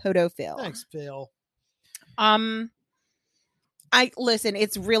 Podophil. Thanks, Phil. Listen,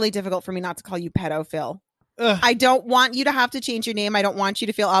 it's really difficult for me not to call you pedophile. Ugh. I don't want you to have to change your name. I don't want you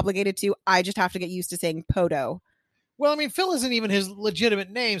to feel obligated to. I just have to get used to saying Podo. Well, I mean, Phil isn't even his legitimate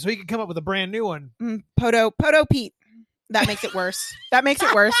name, so he could come up with a brand new one. Podo Pete. That makes it worse. That makes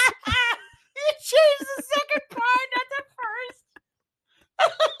it worse. You changed the second part, not the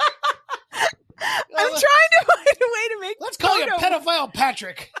first. I'm trying to find a way to make. Let's call you Podo. pedophile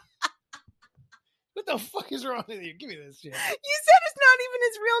Patrick. What the fuck is wrong with you? Give me this shit. You said it's not even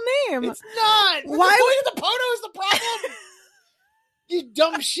his real name. It's not. Why The point of the Podo is the problem. You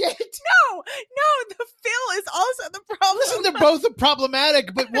dumb shit. No, the Phil is also the problem. Listen, they're both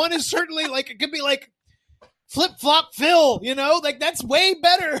problematic, but one is certainly like, it could be like Flip Flop Phil, you know? Like, that's way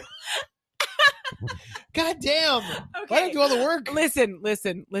better. God damn. Okay. Why don't I do all the work?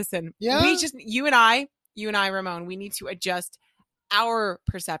 Listen. Yeah? We just, you and I, Ramon, we need to adjust our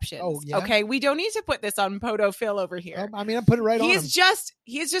perceptions. Oh, yeah? Okay. We don't need to put this on Podo Phil over here. I mean, I put it right on him.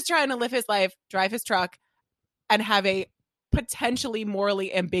 He's just trying to live his life, drive his truck, and have a potentially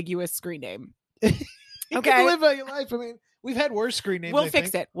morally ambiguous screen name. You Okay. can live your life. I mean, we've had worse screen names. We'll I fix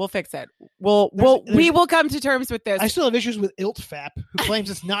think. it. We'll fix it. There's- We will come to terms with this. I still have issues with ILTFAP, who claims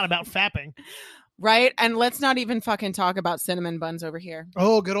it's not about fapping. Right? And let's not even fucking talk about cinnamon buns over here.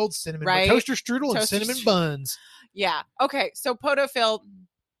 Oh, good old cinnamon. Right? Toaster strudel and Toaster cinnamon strudel. buns. Yeah. Okay. So Podophil,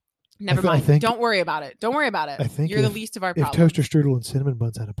 never I mind. think- Don't worry about it. Don't worry about it. I think You're the if- least of our If problems. Toaster Strudel and Cinnamon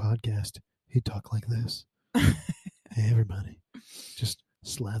Buns had a podcast, he'd talk like this. Hey, everybody. Just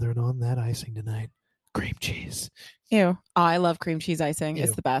slathering on that icing tonight. Cream cheese. Ew. Oh, I love cream cheese icing. Ew.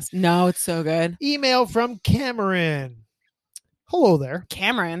 It's the best. No, it's so good. Email from Cameron. Hello there.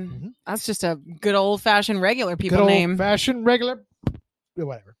 Cameron. Mhm. That's just a good old fashioned regular people Good name. old-fashioned regular.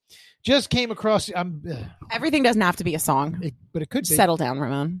 Whatever. Just came across. Everything doesn't have to be a song. But it could be. Settle down,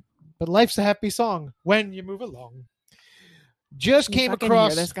 Ramon. But life's a happy song when you move along. Just You came fucking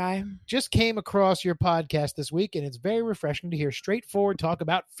across hear this guy. Just came across your podcast this week, and it's very refreshing to hear straightforward talk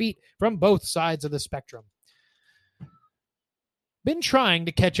about feet from both sides of the spectrum. Been trying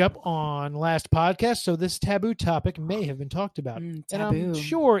to catch up on last podcast, so this taboo topic may have been talked about. And I'm Taboo.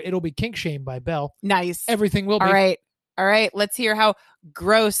 sure it'll be kink shamed by Belle. Nice. Everything will be. All right. Let's hear how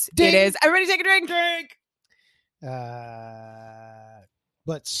gross Ding. it is. Everybody take a drink.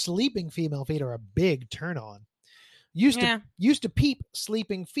 But sleeping female feet are a big turn on. Used to peep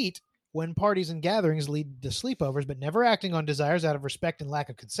sleeping feet when parties and gatherings lead to sleepovers, but never acting on desires out of respect and lack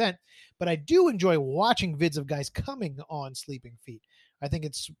of consent. But I do enjoy watching vids of guys coming on sleeping feet. I think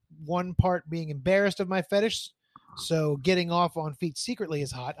it's one part being embarrassed of my fetish, so getting off on feet secretly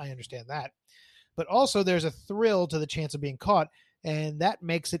is hot. I understand that. But also there's a thrill to the chance of being caught, and that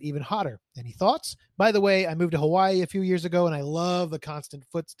makes it even hotter. Any thoughts? By the way, I moved to Hawaii a few years ago, and I love the constant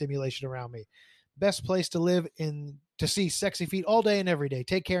foot stimulation around me. Best place to live in to see sexy feet all day and every day.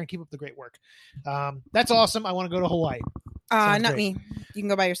 Take care and keep up the great work. That's awesome. I want to go to Hawaii. Sounds Not great. me. You can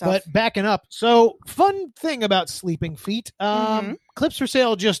go by yourself. But backing up. So fun thing about sleeping feet. Clips for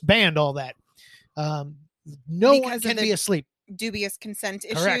Sale just banned all that. No one Because of can the- be asleep. dubious consent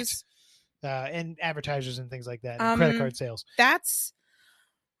issues. Correct. And advertisers and things like that, and credit card sales. That's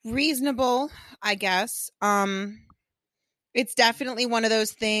reasonable, I guess. It's definitely one of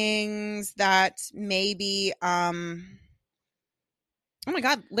those things that maybe oh my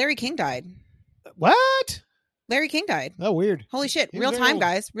God, Larry King died. What? Larry King died. Oh, weird. Holy shit. He was Real very time, old.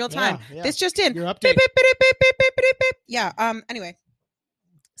 guys. Real time. Yeah. This just in. Your update. Beep, beep, beep, beep, beep, beep, beep, beep. Yeah. Anyway.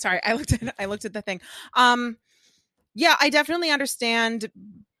 Sorry, I looked at the thing. Yeah, I definitely understand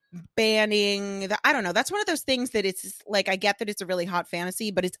banning the, I don't know. That's one of those things that it's like, I get that it's a really hot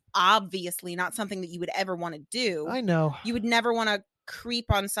fantasy, but it's obviously not something that you would ever want to do. I know. You would never want to creep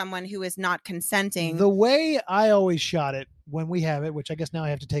on someone who is not consenting. The way I always shot it when we have it, which I guess now I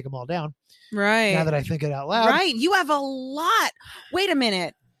have to take them all down. Right. Now that I think it out loud. Right. You have a lot. Wait a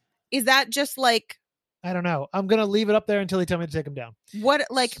minute. Is that just like, I don't know. I'm going to leave it up there until they tell me to take them down. what,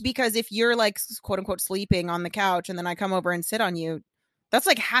 like, because if you're like quote unquote sleeping on the couch and then I come over and sit on you, that's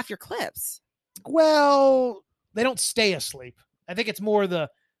like half your clips. Well, they don't stay asleep. I think it's more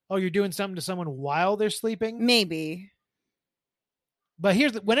you're doing something to someone while they're sleeping. Maybe. But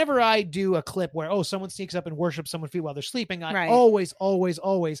whenever I do a clip where, someone sneaks up and worships someone's feet while they're sleeping, I Right. always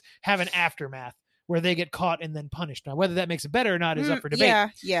have an aftermath where they get caught and then punished. Now, whether that makes it better or not is up for debate.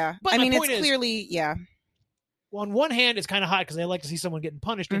 Yeah. But I my mean, point it's is, clearly, on one hand, it's kind of hot because they like to see someone getting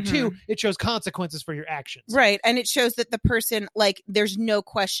punished. And two, it shows consequences for your actions. right. And it shows that the person, like, there's no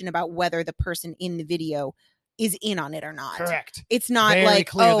question about whether the person in the video is in on it or not. Correct. It's not Very like,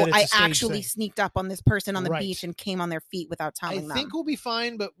 clear that it's I a stage actually thing. sneaked up on this person on the Right. beach and came on their feet without I telling them. think we'll be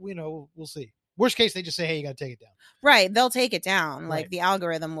fine, but, we'll see. Worst case, they just say, hey, you got to take it down. Right. They'll take it down. Like, Right. the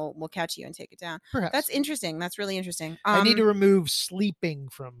algorithm will catch you and take it down. Perhaps. That's interesting. That's really interesting. I need to remove sleeping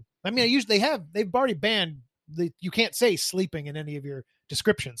from. I mean, they've already banned you can't say sleeping in any of your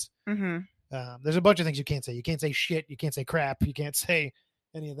descriptions. mhm. There's a bunch of things you can't say. You can't say shit. You can't say crap. You can't say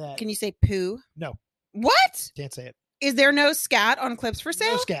any of that. Can you say poo? No. What? Can't say it. Is there no scat on clips for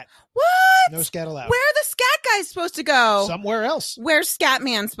sale? No scat. What? No scat allowed. Where are the scat guys supposed to go? Somewhere else. Where's scat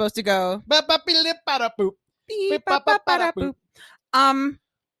man supposed to go? Ba-ba-be-lip-ba-da-boop. Beep, ba, ba, ba, da, boop.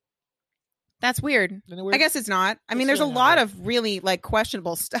 That's weird. I guess it's not. I mean, It's there's a really lot not. of really like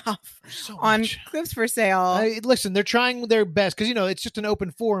questionable stuff So on much. clips for sale. Listen, they're trying their best because it's just an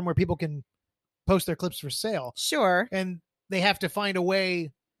open forum where people can post their clips for sale, Sure. and they have to find a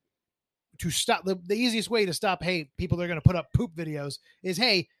way to stop. The easiest way to stop, hey, people that are going to put up poop videos is,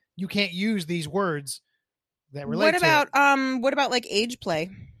 hey, you can't use these words that relate. What about like age play?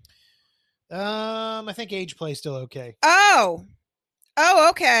 I think age play is still okay. Oh,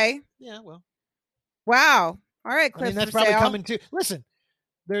 okay. Yeah, well, Wow. All right, I clips mean, that's for probably sale. coming too. Listen,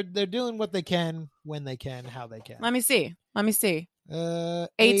 they're doing what they can, when they can, how they can. Let me see. 18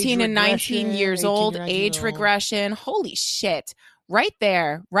 Age and 19 regression, years 18 old, or 19 age year old. regression. Holy shit. Right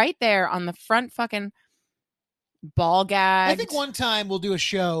there on the front fucking ball gag. I think one time we'll do a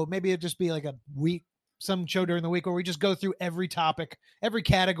show. Maybe it'll just be like a week, some show during the week where we just go through every topic, every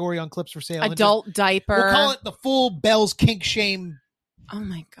category on clips for sale. and adult diaper. we'll call it the full Bell's Kink Shame Oh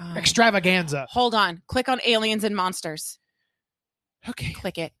my God. extravaganza. Hold on. Click on aliens and monsters. Okay.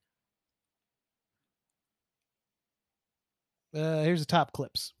 Click it. Here's the top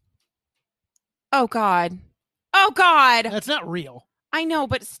clips. Oh God. Oh God. That's not real. I know,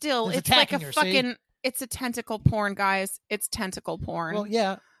 but still, It's it's like a attacking her, see? fucking, it's a tentacle porn, guys. It's tentacle porn. Well,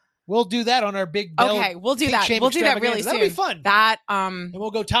 yeah. We'll do that on our big Bell okay, we'll do Kink that. Shame We'll do that really extravaganza. soon. That'll be fun. That, And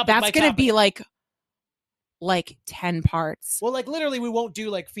we'll go topic that's by gonna topic. be like 10 parts. Well, like literally, we won't do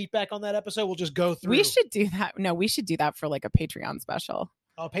like feedback on that episode. We'll just go through. We should do that. No, we should do that for like a Patreon special.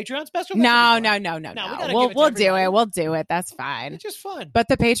 a Patreon special. No, That'd be no, fun. no, no, No, we no. gotta give it We'll to do everybody. it. We'll do it. That's fine. It's just fun. But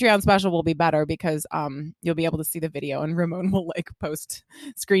the Patreon special will be better because you'll be able to see the video and Ramon will like post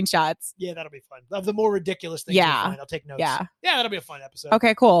screenshots. Yeah, that'll be fun. Of the more ridiculous things, Yeah. you'll find, I'll take notes. Yeah. That'll be a fun episode.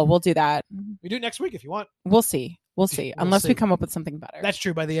 Okay, cool. We'll do that. We do it next week if you want. We'll see. We'll see. We'll Unless see. we come up with something better. That's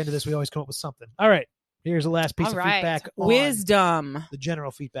true. By the end of this, we always come up with something. All right. Here's the last piece All of right. feedback. On Wisdom. the general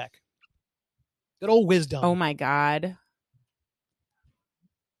feedback. Good old wisdom. Oh my God.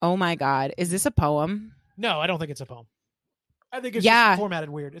 Oh my God. Is this a poem? No, I don't think it's a poem. I think it's Yeah. just formatted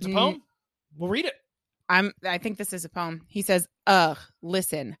weird. It's a poem. We'll read it. I think this is a poem. He says, ugh,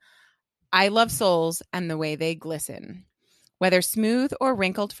 listen. I love souls and the way they glisten. Whether smooth or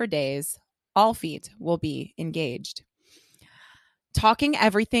wrinkled for days, all feet will be engaged. Talking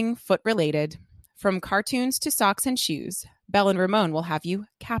everything foot related, from cartoons to socks and shoes, Belle and Ramon will have you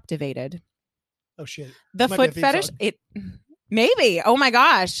captivated. Oh shit. The Might be a foot theme fetish, song. it maybe. Oh my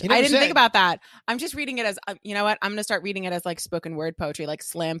gosh. He never I didn't think said. about that. I'm just reading it as, you know what? I'm going to start reading it as like spoken word poetry, like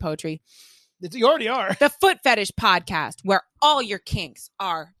slam poetry. You already are. The Foot Fetish Podcast, where all your kinks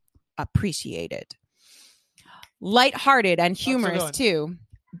are appreciated. Lighthearted and humorous, too.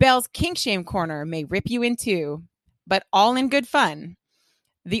 Belle's Kink Shame Corner may rip you in two, but all in good fun.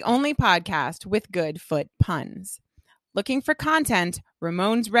 The only podcast with good foot puns. Looking for content,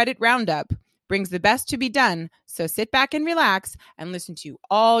 Ramon's Reddit Roundup brings the best to be done, so sit back and relax and listen to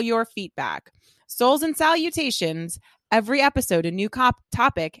all your feedback. Souls and salutations, every episode a new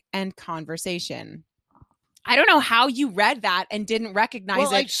topic and conversation. I don't know how you read that and didn't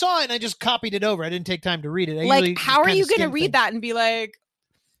recognize it. I saw it and I just copied it over. I didn't take time to read it. Like, how are you going to read that and be like,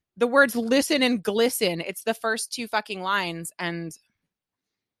 the words listen and glisten? It's the first two fucking lines, and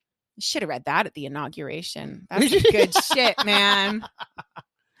you should have read that at the inauguration. That's some good shit, man.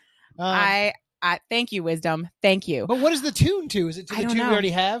 I thank you, Wisdom. Thank you. But what is the tune to? Is it to the tune we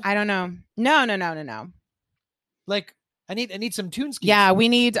already have? I don't know. No. Like, I need some tune schemes. Yeah, we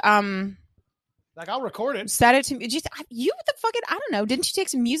need like, I'll record it. Set it to me. Just you the fucking, I don't know. Didn't you take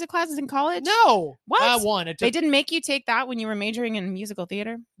some music classes in college? No. What? I won. They didn't make you take that when you were majoring in musical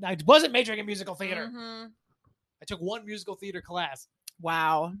theater? I wasn't majoring in musical theater. Mm-hmm. I took one musical theater class.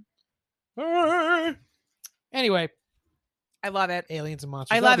 Wow. Anyway. I love it. Aliens and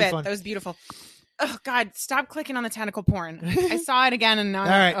monsters. I love it. That was beautiful. Oh, God. Stop clicking on the tentacle porn. I saw it again. And now all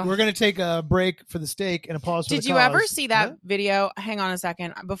right. We're going to take a break for the steak and a pause for the Did you ever see that video? Hang on a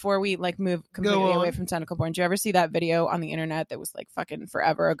second. Before we move completely away from tentacle porn. Did you ever see that video on the internet that was like fucking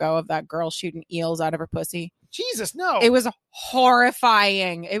forever ago of that girl shooting eels out of her pussy? Jesus, no. It was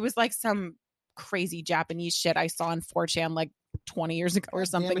horrifying. It was like some crazy Japanese shit I saw on 4chan like 20 years ago or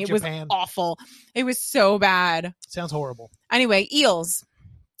something. It was awful. It was so bad. Sounds horrible. Anyway, eels.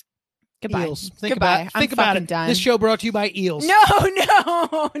 Goodbye. Eels. Think about it. Done. This show brought to you by eels. No.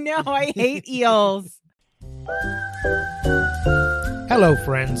 I hate eels. Hello,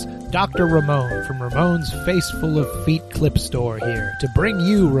 friends. Dr. Ramon from Ramon's Faceful of Feet Clip Store here to bring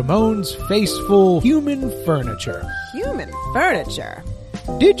you Ramon's Faceful Human Furniture. Human furniture?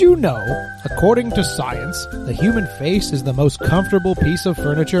 Did you know, according to science, the human face is the most comfortable piece of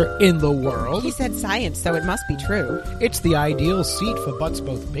furniture in the world? He said science, so it must be true. It's the ideal seat for butts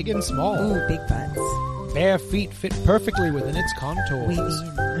both big and small. Ooh, big butts. Bare feet fit perfectly within its contours.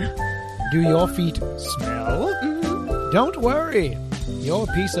 Do your feet smell? Mm-hmm. Don't worry. Your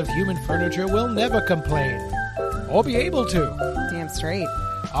piece of human furniture will never complain. Or be able to. Damn straight.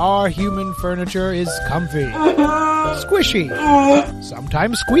 Our human furniture is comfy, squishy,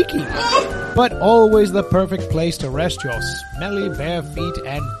 sometimes squeaky, but always the perfect place to rest your smelly bare feet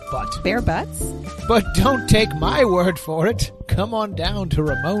and butt. Bare butts? But don't take my word for it. Come on down to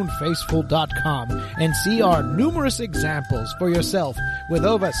RamonFaceful.com and see our numerous examples for yourself with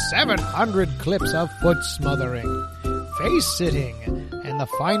over 700 clips of foot smothering, face sitting, and the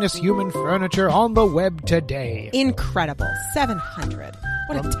finest human furniture on the web today. Incredible. 700.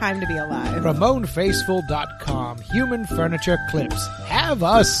 What a time to be alive. RamonFaceful.com. Human furniture clips. Have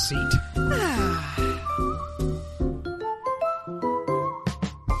a seat.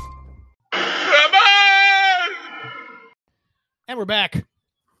 And we're back.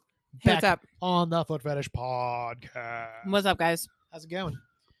 What's up? On the Foot Fetish Podcast. What's up, guys? How's it going?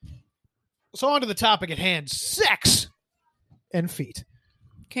 So on to the topic at hand. Sex and feet.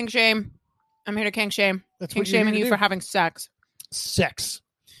 Kink shame. I'm here to kink shame. That's kink what you're shaming here to you do. for having sex. Sex.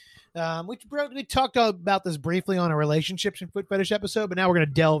 We talked about this briefly on a relationships and foot fetish episode, but now we're going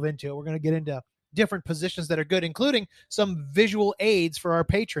to delve into it. We're going to get into different positions that are good, including some visual aids for our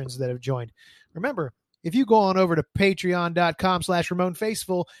patrons that have joined. Remember, if you go on over to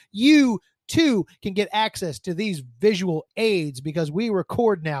patreon.com/RamonFaceful, you too can get access to these visual aids because we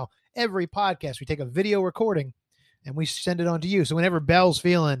record now every podcast. We take a video recording and we send it on to you. So whenever Belle's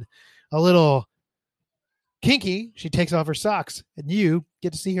feeling a little kinky, she takes off her socks and you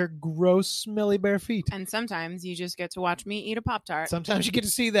get to see her gross, smelly bare feet. And sometimes you just get to watch me eat a Pop-Tart. Sometimes you get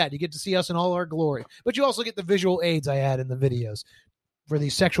to see that. You get to see us in all our glory. But you also get the visual aids I add in the videos for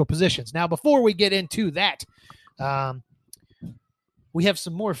these sexual positions. Now, before we get into that, we have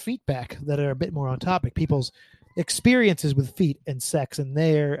some more feedback that are a bit more on topic. People's experiences with feet and sex and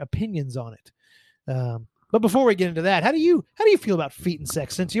their opinions on it. But before we get into that, how do you feel about feet and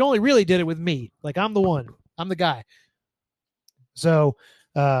sex? Since you only really did it with me, like I'm the one, I'm the guy. So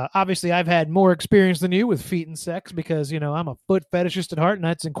obviously, I've had more experience than you with feet and sex because I'm a foot fetishist at heart, and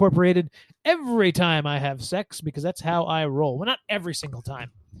that's incorporated every time I have sex because that's how I roll. Well, not every single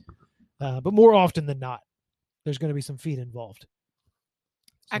time, but more often than not, there's going to be some feet involved.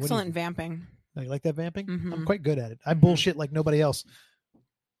 So Excellent vamping. You like that vamping? Mm-hmm. I'm quite good at it. I bullshit like nobody else.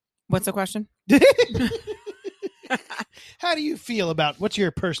 What's the question? How how do you feel about what's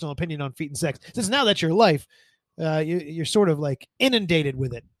your personal opinion on feet and sex? Since now that's your life, you're sort of like inundated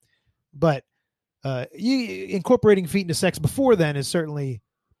with it. But you incorporating feet into sex before then is certainly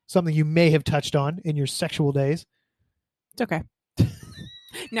something you may have touched on in your sexual days. It's okay.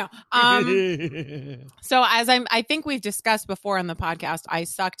 No. So I think we've discussed before on the podcast, I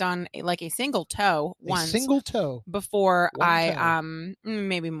sucked on a single toe once. A single toe. Before One toe.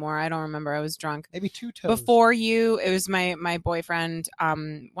 maybe more. I don't remember. I was drunk. Maybe 2 toes. Before it was my boyfriend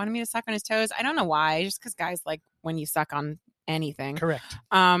wanted me to suck on his toes. I don't know why. Just because guys like when you suck on anything. Correct.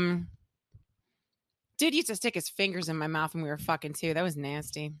 Dude used to stick his fingers in my mouth when we were fucking too. That was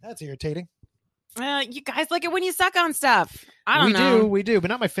nasty. That's irritating. You guys like it when you suck on stuff. I don't know. We do, but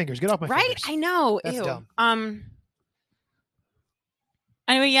not my fingers. Get off my fingers. Right? I know. That's Ew. dumb.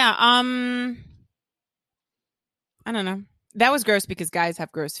 Anyway, yeah. I don't know. That was gross because guys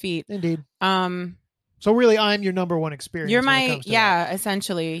have gross feet. Indeed. So really, I'm your number one experience. You're when it my comes to that.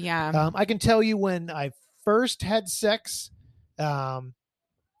 essentially, yeah. I can tell you when I first had sex,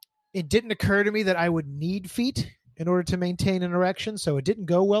 it didn't occur to me that I would need feet in order to maintain an erection, so it didn't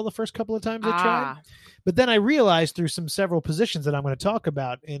go well the first couple of times I tried. But then I realized through several positions that I'm going to talk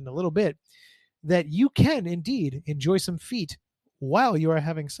about in a little bit that you can indeed enjoy some feet while you are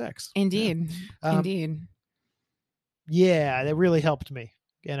having sex. Indeed. Indeed. Yeah, that really helped me.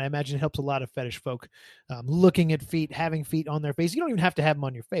 And I imagine it helps a lot of fetish folk. Looking at feet, having feet on their face. You don't even have to have them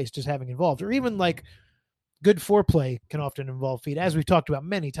on your face, just having involved. Or even like good foreplay can often involve feet, as we've talked about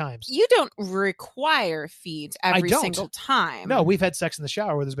many times. You don't require feet every single time. No, we've had sex in the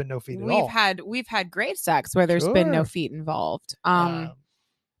shower where there's been no feet at all. We've had great sex where there's been no feet involved.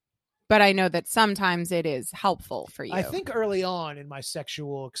 But I know that sometimes it is helpful for you. I think early on in my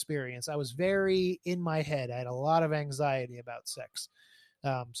sexual experience, I was very in my head. I had a lot of anxiety about sex.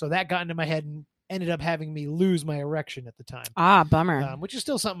 So that got into my head and ended up having me lose my erection at the time. Bummer. Which is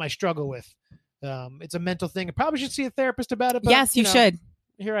still something I struggle with. It's a mental thing. I probably should see a therapist about it. But, yes, you should.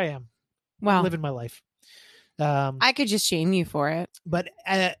 Here I am. Well, living my life. I could just shame you for it. But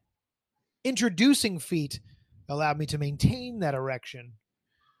introducing feet allowed me to maintain that erection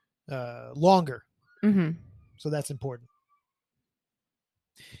longer. Mm-hmm. So that's important.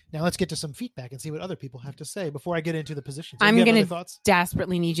 Now let's get to some feedback and see what other people have to say before I get into the positions. I'm going to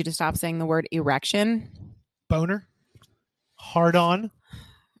desperately need you to stop saying the word erection. Boner. Hard on.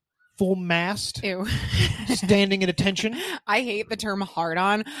 Full mast. Ew. Standing at attention. I hate the term hard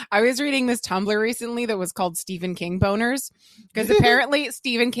on. I was reading this Tumblr recently that was called Stephen King boners because apparently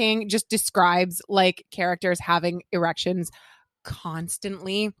Stephen King just describes like characters having erections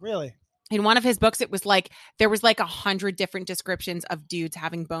constantly. Really? In one of his books, it was like there was like 100 different descriptions of dudes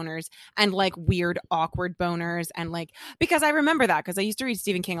having boners and like weird, awkward boners. And like, because I remember that because I used to read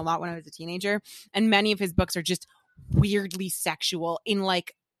Stephen King a lot when I was a teenager. And many of his books are just weirdly sexual in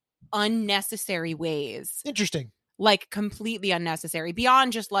like unnecessary ways. Interesting. Like completely unnecessary.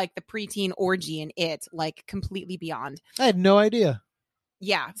 Beyond just like the preteen orgy in it. Like completely beyond. I had no idea.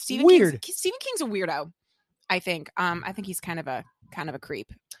 Yeah. Stephen King's a weirdo, I think. I think he's kind of a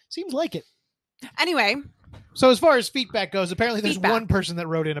creep. Seems like it. Anyway. So as far as feedback goes, apparently there's one person that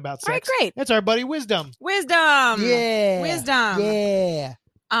wrote in about sex. All right, great. That's our buddy Wisdom. Yeah. Wisdom. Yeah.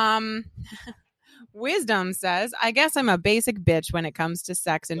 Wisdom says, I guess I'm a basic bitch when it comes to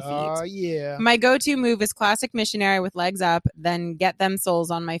sex and feet. Oh, yeah. My go-to move is classic missionary with legs up, then get them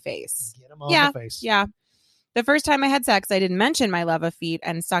soles on my face. Get them on the face. Yeah. The first time I had sex, I didn't mention my love of feet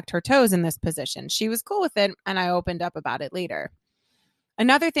and sucked her toes in this position. She was cool with it, and I opened up about it later.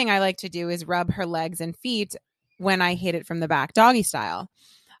 Another thing I like to do is rub her legs and feet when I hit it from the back, doggy style.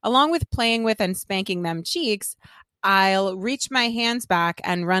 Along with playing with and spanking them cheeks, I'll reach my hands back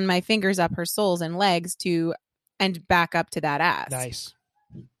and run my fingers up her soles and legs and back up to that ass. Nice.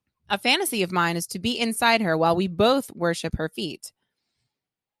 A fantasy of mine is to be inside her while we both worship her feet.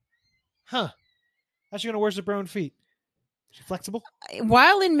 Huh. How's she going to worship her own feet? Is she flexible?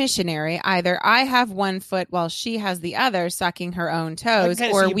 While in missionary, either I have one foot while she has the other sucking her own toes,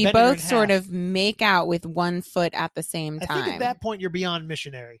 or we both sort of make out with one foot at the same time. I think at that point you're beyond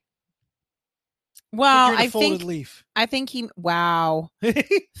missionary. Well, I think he. Wow.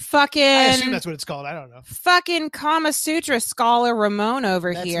 Fucking. I assume that's what it's called. I don't know. Fucking Kama Sutra scholar Ramon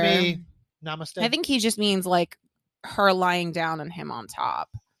over that's here. Me. Namaste. I think he just means like her lying down and him on top.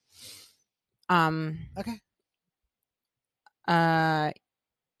 Okay.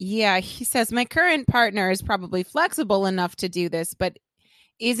 Yeah, he says my current partner is probably flexible enough to do this, but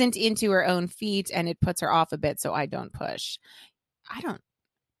isn't into her own feet, and it puts her off a bit, so I don't push.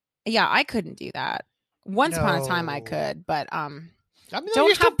 I couldn't do that. Once upon a time I could, but I mean, don't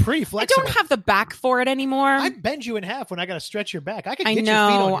you're still have- pretty I flexible. don't have the back for it anymore. I bend you in half when I got to stretch your back. I can I get your feet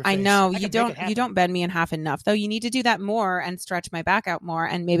on know, your face. I know. I You can make it don't happen. bend me in half enough though. You need to do that more and stretch my back out more,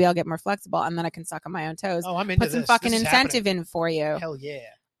 and maybe I'll get more flexible, and then I can suck on my own toes. Oh, I'm into Put some this. fucking This is incentive happening. in for you. Hell yeah.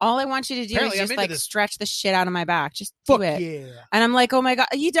 All I want you to do Apparently, I'm is just into like this. stretch the shit out of my back. Just do Fuck it. yeah. And I'm like, oh my God.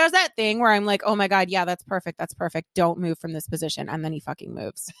 He does that thing where I'm like, oh my God, yeah, that's perfect. That's perfect. Don't move from this position. And then he fucking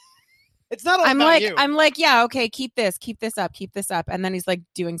moves. It's not all I'm about like, you. I'm like, yeah, okay, keep this up. And then he's like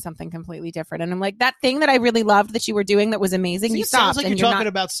doing something completely different. And I'm like, that thing that I really loved that you were doing that was amazing. See, You it sounds stopped. like and you're you're talking not,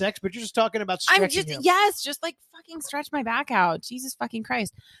 about sex, but you're just talking about stretching I'm just, him. yes, just like fucking stretch my back out. Jesus fucking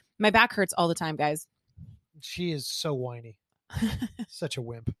Christ. My back hurts all the time, guys. She is so whiny. Such a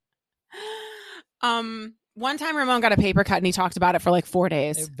wimp. One time Ramon got a paper cut and he talked about it for like 4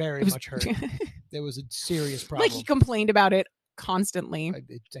 days. It very It was- much hurt. It was a serious problem. Like he complained about it constantly.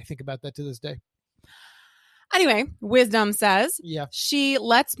 I think about that to this day. Anyway, Wisdom says, Yeah. she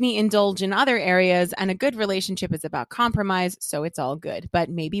lets me indulge in other areas, and a good relationship is about compromise, so it's all good, but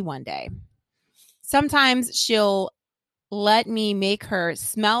maybe one day. Sometimes she'll let me make her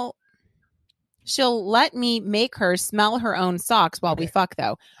smell her own socks while we Okay. fuck,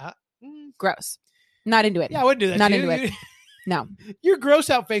 though. Gross. Not into it. Yeah, I wouldn't do that. Not to into you. it. No. Your gross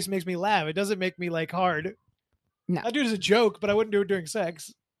out face makes me laugh. It doesn't make me like hard. No. I do it as a joke, but I wouldn't do it during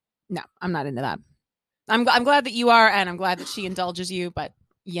sex. No, I'm not into that. I'm glad that you are, and I'm glad that she indulges you, but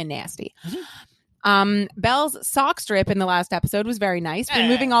you're nasty. Belle's sock strip in the last episode was very nice.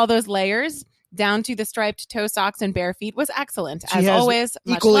 Removing all those layers down to the striped toe socks and bare feet was excellent. She As has always,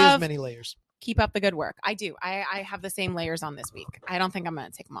 much Equally love. as many layers. Keep up the good work. I do. I have the same layers on this week. I don't think I'm going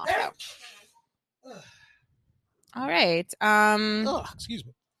to take them off, though. All right. Oh, excuse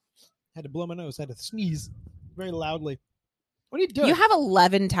me. Had to blow my nose. Had to sneeze very loudly. What are you doing? You have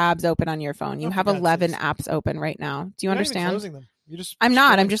 11 tabs open on your phone. You Oh, for have God's 11 sakes. apps open right now. Do you You're not even understand? closing them. You're just I'm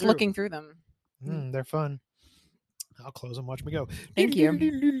not. I'm scrolling just through. looking through them. They're fun. I'll close them. Watch me go. Thank you.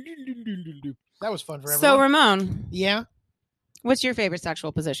 That was fun for everyone. So, Ramon, Yeah. what's your favorite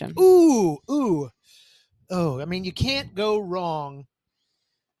sexual position? Ooh. Oh, I mean, you can't go wrong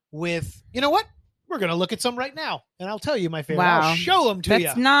with. You know what? We're gonna look at some right now, and I'll tell you my favorite. Wow. I'll show them to you.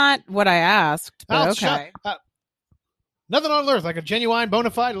 That's not what I asked, but I'll okay. nothing on earth like a genuine, bona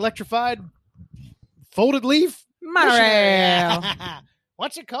fide, electrified, folded leaf. Monorail.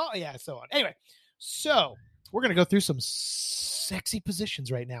 What's it called? Yeah, so on. Anyway, so we're going to go through some sexy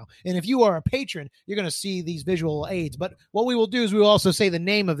positions right now. And if you are a patron, you're going to see these visual aids. But what we will do is we will also say the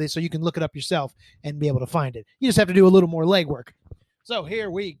name of this so you can look it up yourself and be able to find it. You just have to do a little more legwork. So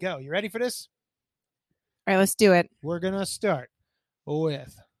here we go. You ready for this? All right, let's do it. We're going to start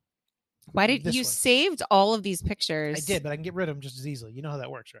with. Why did This you one. saved all of these pictures? I did, but I can get rid of them just as easily. You know how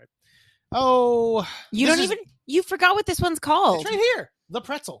that works, right? Oh. You this don't is- even. You forgot what this one's called. It's right here. The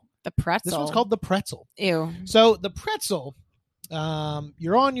pretzel. The pretzel. This one's called the pretzel. Ew. So the pretzel,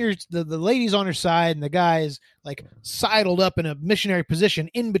 you're on the lady's on her side, and the guy is like sidled up in a missionary position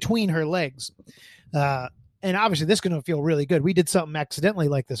in between her legs. And obviously, this is going to feel really good. We did something accidentally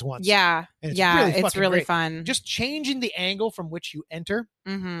like this once. Yeah. And It's fucking really great. fun. Just changing the angle from which you enter,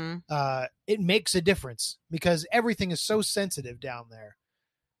 Mm-hmm. it makes a difference because everything is so sensitive down there.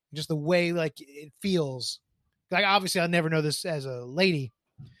 Just the way like it feels. Like obviously, I'll never know this as a lady,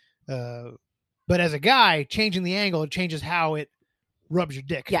 but as a guy, changing the angle, it changes how it rubs your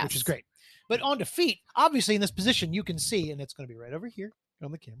dick, Yes. which is great. But on to feet, obviously, in this position, you can see, and it's going to be right over here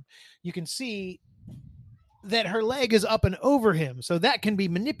on the camera. You can see that her leg is up and over him, so that can be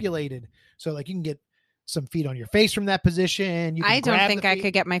manipulated. So, like, you can get some feet on your face from that position. You can I don't grab think the I feet.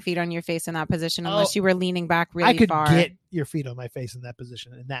 could get my feet on your face in that position Oh, unless you were leaning back really I could far. get your feet on my face in that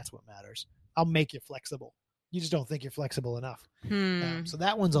position, and that's what matters. I'll make you flexible. You just don't think you're flexible enough. So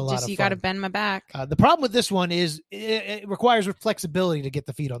that one's a lot Just of you fun. got to bend my back. The problem with this one is it requires flexibility to get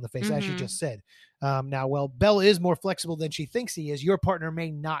the feet on the face, as you Mhm. just said. Now, well, Belle is more flexible than she thinks he is. Your partner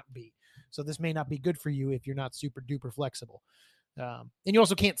may not be. So this may not be good for you if you're not super duper flexible. And you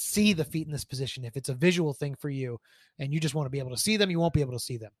also can't see the feet in this position. If it's a visual thing for you and you just want to be able to see them, you won't be able to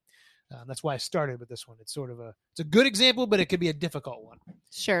see them. That's why I started with this one. It's sort of it's a good example, but it could be a difficult one.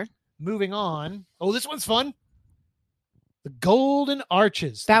 Sure. Moving on. Oh, this one's fun. The Golden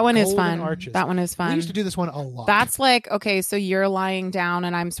Arches. That The one is Golden fun. Arches. That one is We fun. used to do this one a lot. That's like, okay, so you're lying down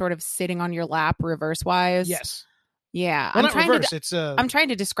and I'm sort of sitting on your lap reverse wise. yes. Yeah. Well, I'm not trying reverse. to It's I'm trying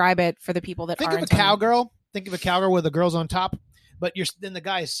to describe it for the people that think of a aren't cowgirl. Think of a cowgirl where the girl's on top, but then the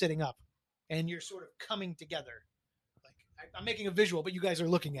guy is sitting up, and you're sort of coming together. Like I'm making a visual, but you guys are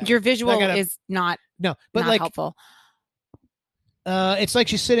looking at Your it. visual I gotta- is not No, but not like helpful. it's like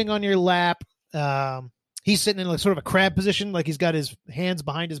she's sitting on your lap. He's sitting in like sort of a crab position, like he's got his hands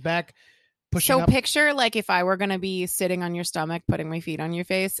behind his back, pushing So up. picture like if I were going to be sitting on your stomach, putting my feet on your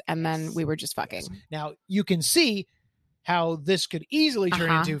face, and then we were just fucking. Now you can see how this could easily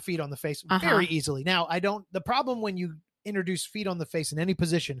turn into feet on the face very easily. Now the problem when you introduce feet on the face in any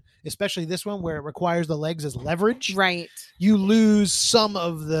position, especially this one where it requires the legs as leverage, right? You lose some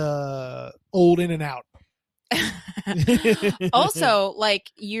of the old in and out. Also,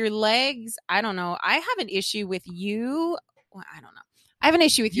 like your legs, I don't know. I have an issue with you. Well, I don't know. I have an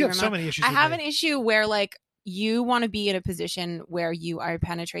issue with you. You have so many issues. I have an issue where like you want to be in a position where you are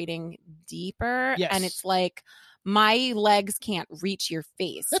penetrating deeper, and it's like my legs can't reach your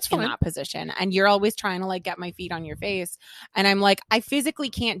face in that position, and you're always trying to like get my feet on your face, and I'm like, I physically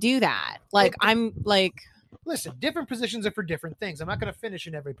can't do that. Like I'm like. Listen, different positions are for different things. I'm not going to finish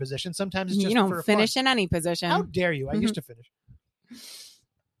in every position. Sometimes it's just you don't for finish fun. in any position. How dare you? I used to finish.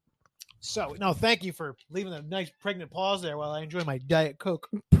 So, no, thank you for leaving a nice pregnant pause there while I enjoy my Diet Coke.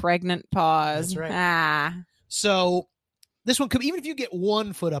 Pregnant pause. That's right. So, this one could, even if you get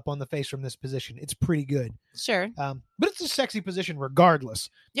 1 foot up on the face from this position, it's pretty good. Sure. But it's a sexy position regardless.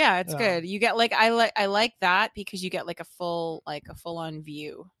 Yeah, it's good. You get like I like that because you get like a full on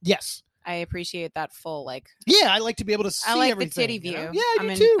view. Yes. I appreciate that full like. Yeah, I like to be able to see. I like everything, the titty view. You know? Yeah, I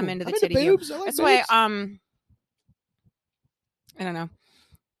do too. I'm into the titty view. I like That's boobs. why I don't know.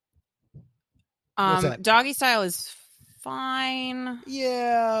 What's that? Doggy style is fine.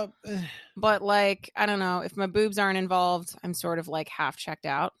 Yeah, but like I don't know, if my boobs aren't involved, I'm sort of like half checked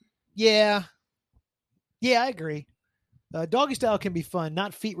out. Yeah, I agree. Doggy style can be fun,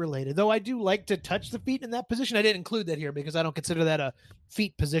 not feet related, though I do like to touch the feet in that position. I didn't include that here because I don't consider that a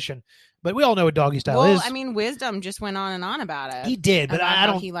feet position, but we all know what doggy style is. I mean, Wisdom just went on and on about it. He did, but I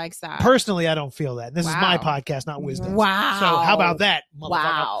don't. He likes that. Personally, I don't feel that. This is my podcast, not Wisdom. Wow. So how about that?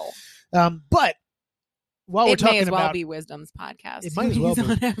 Wow. But while we're talking about, it may as well about, be Wisdom's podcast. It might as well be.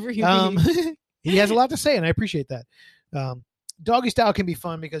 On every week. He has a lot to say, and I appreciate that. Doggy style can be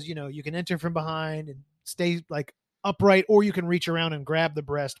fun because you can enter from behind and stay like upright, or you can reach around and grab the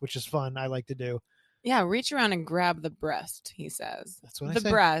breast, which is fun. I like to do. Yeah, reach around and grab the breast, he says. That's what I say.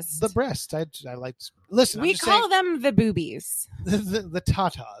 The breast. I like to listen. We call them the boobies. The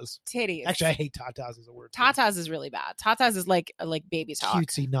tatas. Titties. Actually, I hate tatas as a word. Tatas is really bad. Tatas is like baby talk.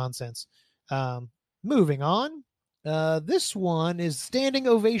 Cutesy nonsense. Moving on. This one is standing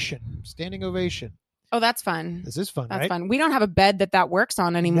ovation. Standing ovation. Oh, that's fun. This is fun, That's right? fun. We don't have a bed that works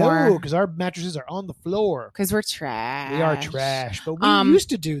on anymore. No, because our mattresses are on the floor. Because we're trash. We are trash. But we used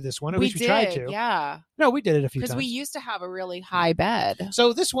to do this one. At least we tried to. Yeah. No, we did it a few times. Because we used to have a really high bed.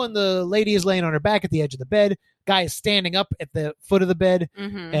 So this one, the lady is laying on her back at the edge of the bed. Guy is standing up at the foot of the bed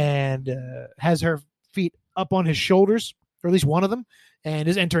and has her feet up on his shoulders, or at least one of them, and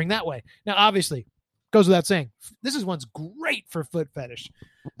is entering that way. Now, obviously, goes without saying, this is one's great for foot fetish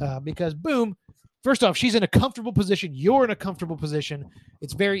because, boom, first off, she's in a comfortable position. You're in a comfortable position.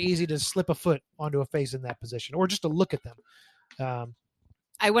 It's very easy to slip a foot onto a face in that position or just to look at them.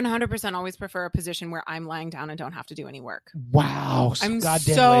 I 100% always prefer a position where I'm lying down and don't have to do any work. Wow. I'm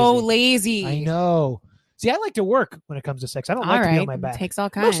so lazy. I know. See, I like to work when it comes to sex. I don't like to be on my back. It takes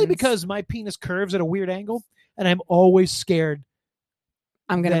all kinds. Mostly because my penis curves at a weird angle, and I'm always scared.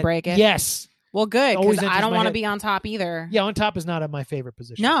 I'm going to break it. Yes. Well, good, because I don't want to be on top either. Yeah, on top is not my favorite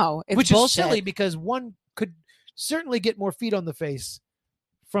position. No, it's which bullshit. is silly because one could certainly get more feet on the face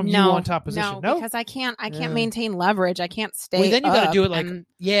from you on top position. No, because I can't maintain leverage. I can't stay. Well, then you got to do it like, and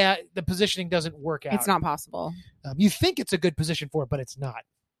the positioning doesn't work out. It's not possible. You think it's a good position for it, but it's not.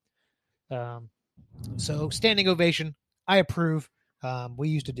 So standing ovation, I approve. We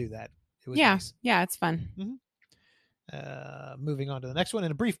used to do that. It was nice. Yeah, it's fun. Moving on to the next one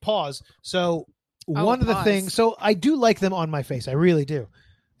in a brief pause. So one of the things, so I do like them on my face. I really do.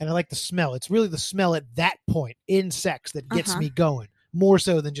 And I like the smell. It's really the smell at that point in sex that gets me going more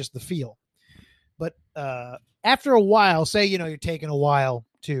so than just the feel. But after a while, say, you're taking a while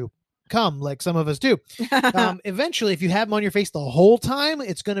to come like some of us do. Eventually, if you have them on your face the whole time,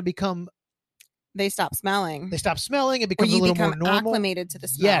 it's going to become They stop smelling. It becomes a little more normal. Acclimated to the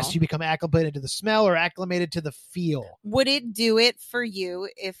smell. Yes, you become acclimated to the smell or acclimated to the feel. Would it do it for you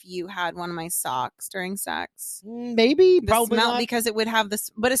if you had one of my socks during sex? Maybe, probably smell, not. because it would have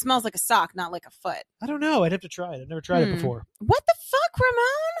this, but it smells like a sock, not like a foot. I don't know. I'd have to try it. I've never tried it before. What the fuck,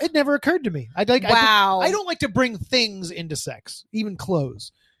 Ramon? It never occurred to me. Wow. I don't like to bring things into sex, even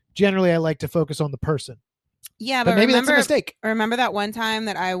clothes. Generally, I like to focus on the person. Yeah, but maybe that's a mistake. Remember that one time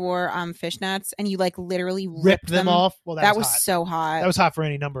that I wore fishnets and you like literally ripped them off? Well, that was hot. So hot. That was hot for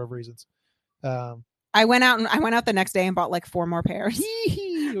any number of reasons. I went out the next day and bought like 4 more pairs.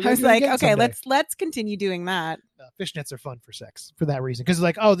 I was like, okay, let's continue doing that. Fishnets are fun for sex for that reason, because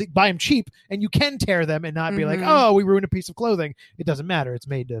like, oh, they buy them cheap and you can tear them and not be like, Mhm. oh, we ruined a piece of clothing. It doesn't matter. It's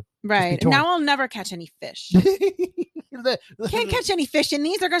made to Right. torn. Now I'll never catch any fish. Can't catch any fish in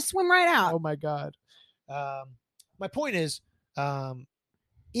these. They're going to swim right out. Oh my God. My point is,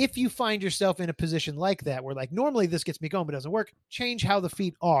 if you find yourself in a position like that, where like normally this gets me going, but doesn't work, change how the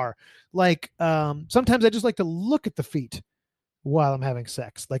feet are. Like, sometimes I just like to look at the feet while I'm having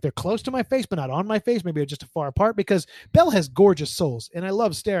sex. Like they're close to my face, but not on my face. Maybe they're just far apart, because Belle has gorgeous soles and I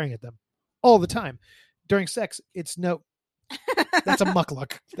love staring at them all the time. During sex, it's no, that's a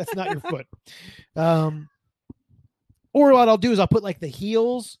muckluck. That's not your foot. Or what I'll do is I'll put like the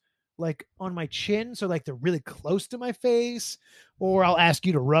heels like on my chin, so like they're really close to my face, or I'll ask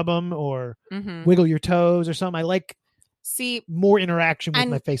you to rub them or wiggle your toes or something. I like more interaction with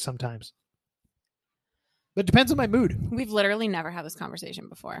my face sometimes. But it depends on my mood. We've literally never had this conversation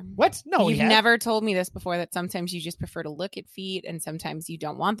before. What? No, you've never told me this before, that sometimes you just prefer to look at feet and sometimes you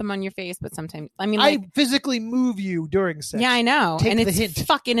don't want them on your face, but sometimes, I mean, like, I physically move you during sex. Yeah, I know. Take and the it's hint.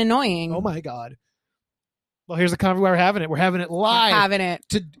 fucking annoying. Oh my God. Well, here's the conversation we're having it. We're having it live. We're having it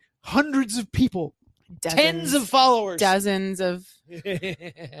to hundreds of people. Dozens, tens of followers. Dozens of.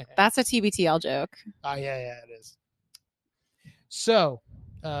 That's a TBTL joke. Oh, yeah, it is. So,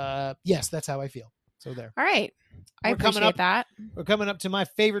 yes, that's how I feel. So there. All right. I appreciate that. We're coming up to my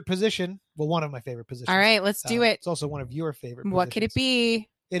favorite position. Well, one of my favorite positions. All right, let's do it. It's also one of your favorite positions. What could it be?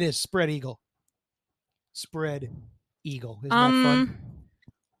 It is spread eagle. Spread eagle. Isn't that fun?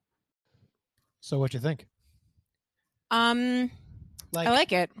 So what you think? I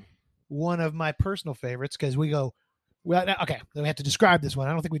like it. One of my personal favorites, because we go, well, okay, we have to describe this one.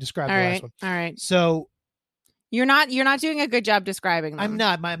 I don't think we described the last one. All right. So you're not doing a good job describing them. I'm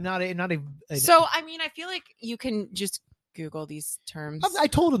not a So, I mean, I feel like you can just Google these terms. I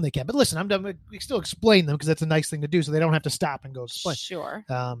told them they can, but listen, I'm done. We still explain them because that's a nice thing to do, so they don't have to stop and go explain. Sure.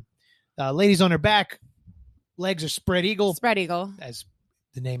 Ladies on her back, legs are spread eagle. Spread eagle, as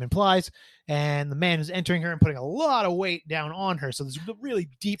the name implies, and the man is entering her and putting a lot of weight down on her. So there's a really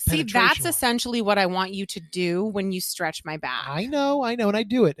deep penetration. That's essentially what I want you to do when you stretch my back. I know, and I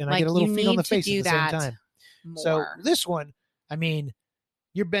do it, and I get a little feet on the face at the same time. More. So this one, I mean,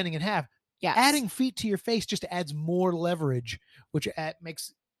 you're bending in half. Yes. Adding feet to your face just adds more leverage, which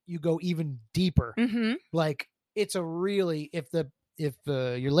makes you go even deeper. Mm-hmm. Like, it's a really, if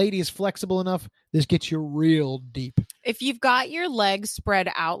your lady is flexible enough, this gets you real deep. If you've got your legs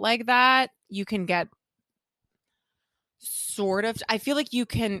spread out like that, you can get sort of, I feel like you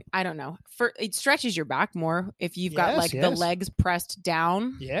can, I don't know, it stretches your back more if you've got like the legs pressed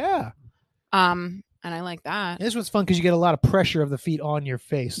down. Yeah. And I like that. And this one's fun because you get a lot of pressure of the feet on your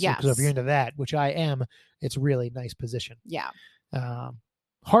face. Yes. Because if you're into that, which I am, it's a really nice position. Yeah.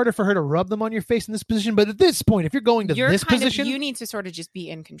 Harder for her to rub them on your face in this position, but at this point, if you're going to this position, you need to sort of just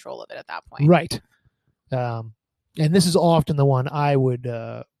be in control of it at that point. Right. And this is often the one I would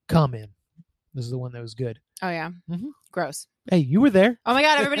come in. This is the one that was good. Oh, yeah. Mm-hmm. Gross. Hey, you were there. Oh, my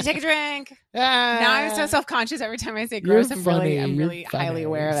God. Everybody take a drink. Now I'm so self-conscious every time I say gross. I'm really highly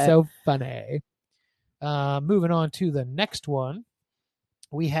aware of it. So funny. Moving on to the next one.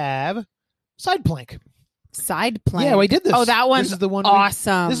 We have side plank. Side plank. Yeah, we did this. Oh, that one's this is the one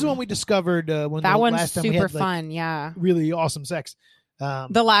awesome. This is one we discovered when that one's last time super we had, fun. Yeah. Really awesome sex.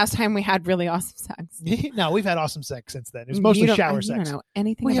 The last time we had really awesome sex. No, we've had awesome sex since then. It was mostly shower sex. I don't know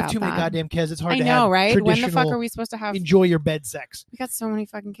anything we about have too many goddamn kids. It's hard to have. I know, right? When the fuck are we supposed to have? Enjoy your bed sex. We got so many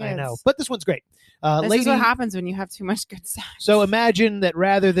fucking kids. I know, but this one's great. This is what happens when you have too much good sex. So imagine that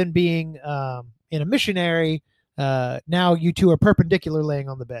rather than being in a missionary, now you two are perpendicular laying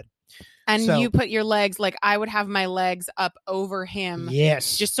on the bed. And you put your legs, like I would have my legs up over him.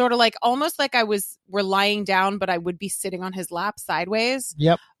 Yes. Just sort of like, almost like we're lying down, but I would be sitting on his lap sideways.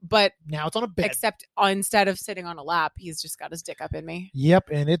 Yep. But now it's on a bed. Except instead of sitting on a lap, he's just got his dick up in me. Yep.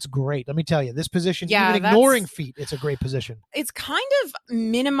 And it's great. Let me tell you, this position, even ignoring feet, it's a great position. It's kind of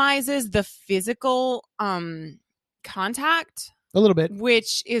minimizes the physical contact. A little bit.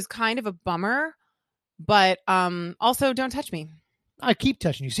 Which is kind of a bummer. But also, don't touch me. I keep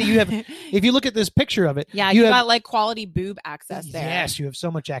touching you. See, you have, if you look at this picture of it. Yeah, you got like quality boob access there. Yes, you have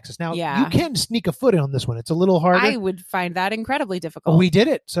so much access. Now, you can sneak a foot in on this one. It's a little harder. I would find that incredibly difficult. We did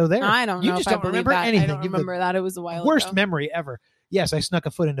it. So there. I don't know. You just don't remember that. anything. I don't remember that. It was a while ago. Worst memory ever. Yes, I snuck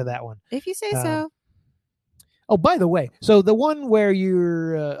a foot into that one. If you say so. Oh, by the way, so the one where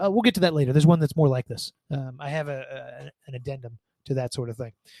you're, we'll get to that later. There's one that's more like this. I have an addendum to that sort of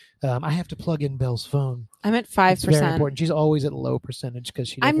thing. I have to plug in Belle's phone. I'm at 5%. It's very important. She's always at low percentage because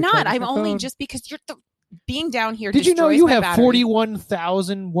she. I'm not. I'm only just because you're the being down here. Did you know destroys you my have battery.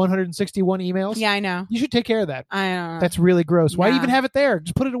 41,161 emails? Yeah, I know. You should take care of that. I don't know. That's really gross. Why Nah. even have it there?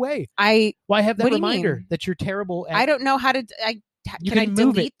 Just put it away. I Why have that What do you reminder mean? that you're terrible at... I don't know how to. You Can I can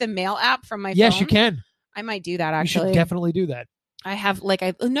move delete the mail app from my Yes, phone? you can. I might do that You actually. should definitely do that. I have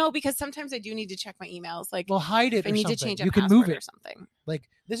no, because sometimes I do need to check my emails. Like Well, hide it if I or need something. to change a You can password move or it. something. Like,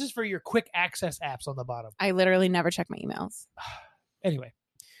 this is for your quick access apps on the bottom. I literally never check my emails. Anyway,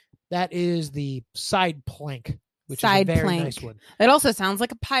 that is the side plank, which Side is a very plank. nice one. It also sounds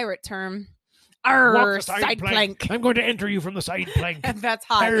like a pirate term. Walk Arr, the side plank. I'm going to enter you from the side plank. That's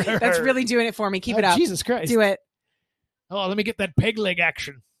hot. That's really doing it for me. Keep it up. Jesus Christ. Do it. Oh, let me get that peg leg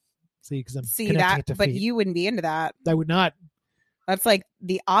action. See, because I'm See connecting that, it to but feet. you wouldn't be into that. I would not. That's like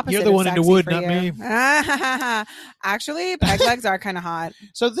the opposite. You're the of one into sexy wood, for not you. me. Actually, peg legs are kind of hot.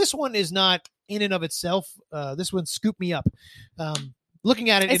 So this one is not in and of itself. This one scooped me up.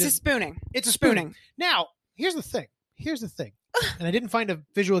 Looking at it, It's a spooning. it's a spooning. Now, here's the thing. And I didn't find a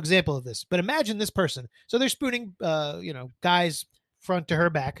visual example of this, but imagine this person. So they're spooning, guys front to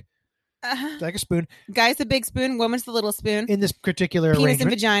her back, like a spoon. Guy's the big spoon, woman's the little spoon. In this particular Penis and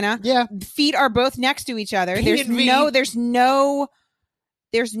arrangement. vagina. Yeah. Feet are both next to each other. P There's and V.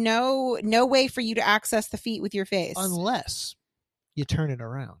 no way for you to access the feet with your face. Unless you turn it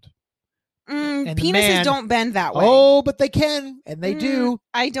around. and the Penises man- don't bend that way. Oh, but they can, and they do.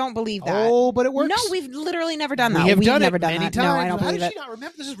 I don't believe that. Oh, but it works. No, we've literally never done that. We have We've done never it done many that. times. No, I don't How believe did it. she not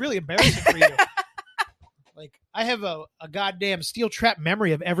remember? This is really embarrassing for you. Like, I have a goddamn steel trap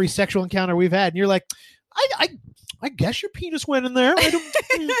memory of every sexual encounter we've had, and you're like, I guess your penis went in there. I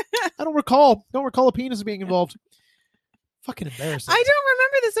don't recall. Don't recall a penis being involved. Fucking embarrassing. I don't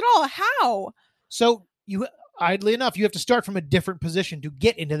remember this at all. How? So oddly enough, you have to start from a different position to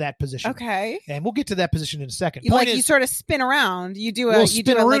get into that position. Okay. And we'll get to that position in a second. You Point you is, sort of spin around. You do Little like a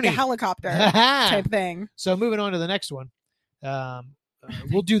spin-a-rooney. helicopter type thing. So moving on to the next one.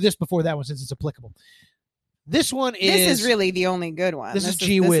 We'll do this before that one since it's applicable. This one is... This is really the only good one. This is This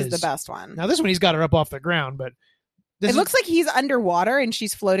Gee-whiz. is the best one. Now, this one, he's got her up off the ground, but... It looks like he's underwater and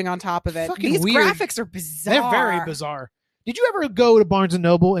she's floating on top of it. Fucking These weird. graphics are bizarre. They're very bizarre. Did you ever go to Barnes &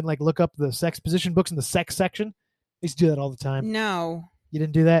 Noble and look up the sex position books in the sex section? I used to do that all the time. No. You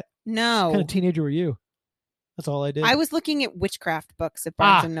didn't do that? No. What kind of teenager were you? That's all I did. I was looking at witchcraft books at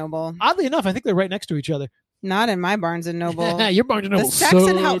Barnes and Noble. Oddly enough, I think they're right next to each other. Not in my Barnes and Noble. Your Barnes & Noble The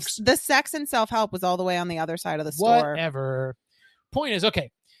sucks. sex and self-help was all the way on the other side of the store. Whatever. Point is,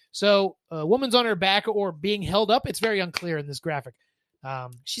 okay, so a woman's on her back or being held up. It's very unclear in this graphic.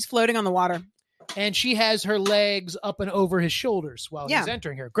 She's floating on the water. And she has her legs up and over his shoulders while he's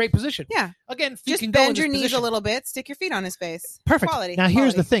entering her. Great position. Yeah. Again, feet Just can go in bend your this knees position. a little bit. Stick your feet on his face. Perfect. Quality. Now,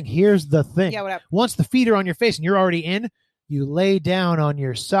 here's the thing. Yeah, whatever. Once the feet are on your face and you're already in, you lay down on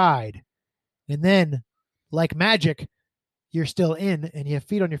your side. And then, like magic, you're still in and you have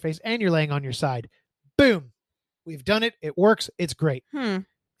feet on your face and you're laying on your side. Boom. We've done it. It works. It's great. And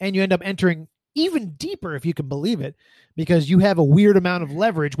you end up entering even deeper, if you can believe it, because you have a weird amount of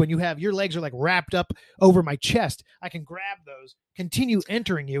leverage when you have your legs are wrapped up over my chest. I can grab those, continue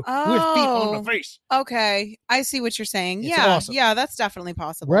entering you with feet on my face. Okay. I see what you're saying. It's Yeah. awesome. Yeah, that's definitely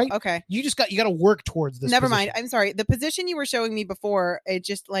possible. Right? Okay. You got to work towards this. Never position. mind. I'm sorry. The position you were showing me before, it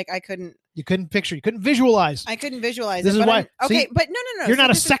just I couldn't You couldn't picture. You couldn't visualize. visualize This it. is but why. I'm- okay, See, but no. You're So not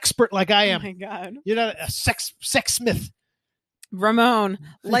a this is- sexpert like I am. Oh my god. You're not a sex smith. Ramon,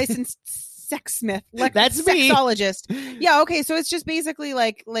 licensed sex smith. That's me. Sexologist. Yeah, okay, so it's just basically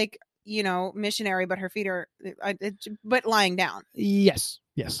like missionary, but her feet are but lying down. Yes.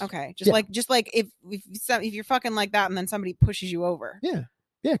 Okay. Yeah. Just like if you're fucking like that and then somebody pushes you over.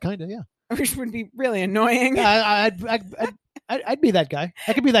 Yeah, kind of, yeah. Which would be really annoying. I'd be that guy.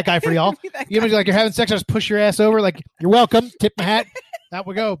 I could be that guy for y'all. You know, you're having sex, I just push your ass over, you're welcome, tip my hat, out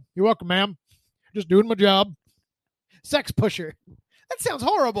we go. You're welcome, ma'am. Just doing my job. Sex pusher. That sounds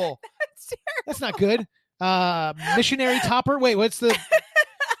horrible. That's terrible. That's not good. Missionary topper. Wait, what's the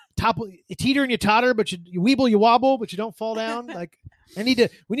top? You teeter and you totter, but you weeble, you wobble, but you don't fall down. We need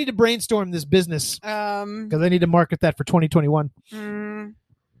to brainstorm this business because I need to market that for 2021.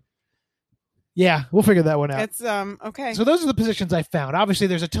 Yeah, we'll figure that one out. It's okay. So those are the positions I found. Obviously,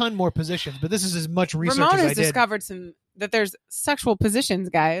 there's a ton more positions, but this is as much research Ramon as I has did. discovered that there's sexual positions,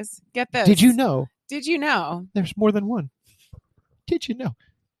 guys. Get this. Did you know? Did you know? There's more than one. Did you know?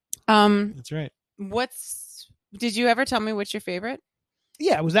 That's right. Did you ever tell me what's your favorite?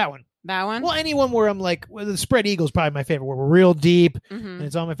 Yeah, it was that one. That one? Well, anyone where I'm the spread eagle is probably my favorite, where we're real deep Mhm. and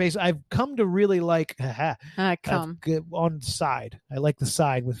it's on my face. I've come to really like Come. on the side. I like the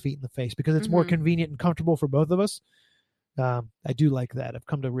side with feet in the face because it's more Mhm. convenient and comfortable for both of us. I do like that. I've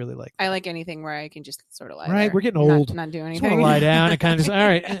come to really like that. I like anything where I can just sort of lie Right, there, we're getting not- old. not do Just want anything. to lie down and kind of just, all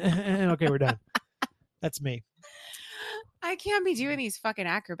right, okay, we're done. That's me. I can't be doing these fucking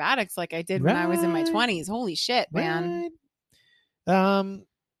acrobatics like I did when I was in my Right. 20s. Holy shit, man. Right.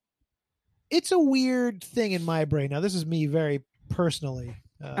 It's a weird thing in my brain. Now, this is me very personally.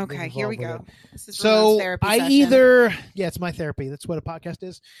 being Okay, here we involved go. with it. This is So Ramon's therapy I session, it's my therapy. That's what a podcast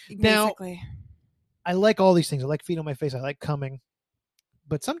is. now- basically. I like all these things. I like feet on my face. I like coming.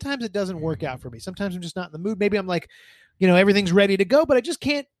 But sometimes it doesn't work out for me. Sometimes I'm just not in the mood. Maybe I'm like, everything's ready to go, but I just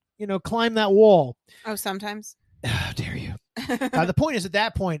can't, climb that wall. Oh, sometimes. How dare you? The point is, at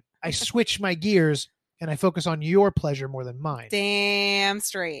that point, I switch my gears and I focus on your pleasure more than mine. Damn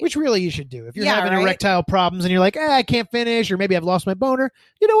straight. Which really you should do. If you're Yeah, having right? erectile problems and you're like, I can't finish, or maybe I've lost my boner,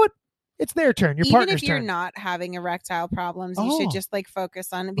 you know what? It's their turn. Your Even partner's if you're turn. not having erectile problems, you Oh. should just like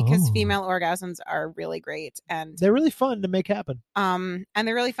focus on it because Oh. female orgasms are really great and They're really fun to make happen. and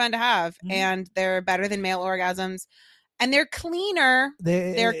they're really fun to have Mhm. and they're better than male orgasms and they're cleaner.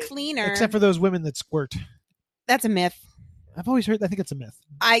 They're cleaner. Except for those women that squirt. That's a myth. I've always heard. I think it's a myth.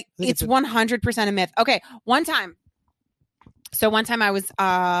 It's it's a- 100% a myth. Okay, one time I was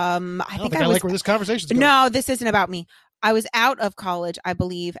I think I I was like where this conversation's going. No, this isn't about me. I was out of college, I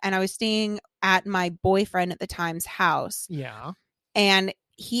believe, and I was staying at my boyfriend at the time's house. Yeah. And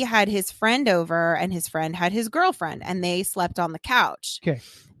he had his friend over and his friend had his girlfriend and they slept on the couch. Okay.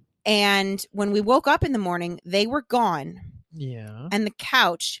 And when we woke up in the morning, they were gone Yeah. and the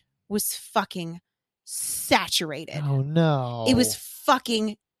couch was fucking saturated. Oh no. It was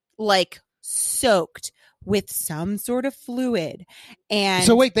fucking like soaked with some sort of fluid. And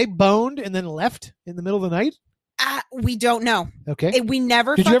So wait, they boned and then left in the middle of the night? we don't know. Okay. We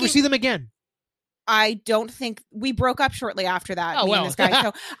never Did you fucking ever see them again? I don't think we broke up shortly after that. Oh, me and well. this guy.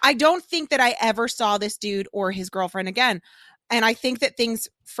 So I don't think that I ever saw this dude or his girlfriend again. And I think that things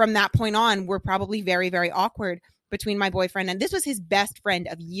from that point on were probably very, very awkward between my boyfriend and this was his best friend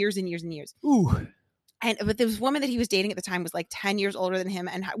of years and years and years. Ooh. But this woman that he was dating at the time was like 10 years older than him,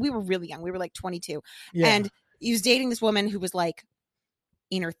 and we were really young. We were like 22, Yeah. and he was dating this woman who was like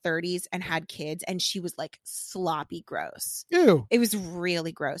in her 30s and had kids, and she was like sloppy gross. Ew. It was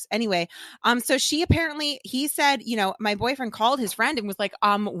really gross. Anyway, so he said, my boyfriend called his friend and was like,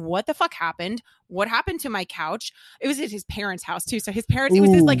 what the fuck happened? What happened to my couch? It was at his parents' house too. So his parents, it was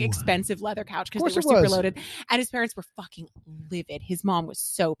this like Ooh. expensive leather couch because Of they were course it super was. loaded, and his parents were fucking livid. His mom was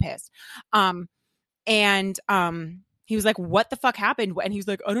so pissed. And he was like, what the fuck happened? And he's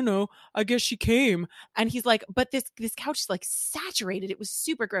like, I don't know. I guess she came. And he's like, but this couch is like saturated. It was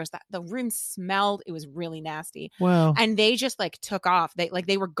super gross. The room smelled. It was really nasty. Wow. And they just like took off.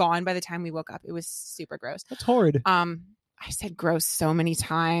 They were gone by the time we woke up. It was super gross. That's horrid. I said gross so many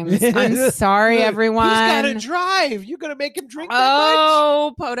times. I'm sorry, everyone. He's got to drive. You got to make him drink that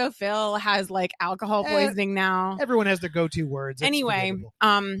Oh, Poto Phil has like alcohol Eh, poisoning now. much? Everyone has their go-to words. It's Anyway,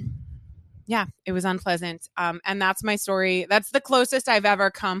 forgivable. yeah, it was unpleasant. And that's my story. That's the closest I've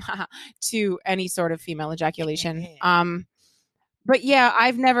ever come to any sort of female ejaculation. But yeah,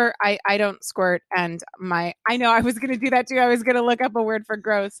 I've never, I don't squirt, and I know I was going to do that too. I was going to look up a word for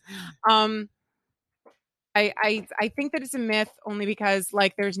gross. I think that it's a myth only because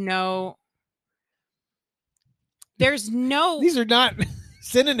like there's no These are not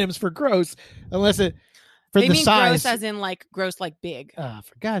synonyms for gross unless it for they the mean size. gross as in like gross like big. For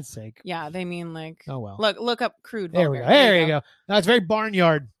God's sake. Yeah, they mean like Oh well. look up crude. There we vulgar. go. There you go. No, it's very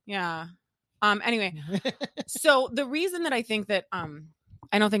barnyard. Yeah. Anyway, so the reason that I think that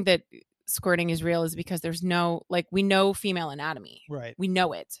I don't think that squirting is real is because there's no like we know female anatomy. Right. We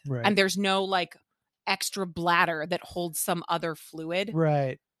know it. Right. And there's no like extra bladder that holds some other fluid.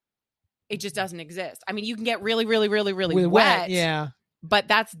 Right. It just doesn't exist. I mean, you can get really, really, really, really With wet. Yeah. But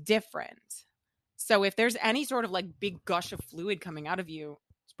that's different. So if there's any sort of like big gush of fluid coming out of you,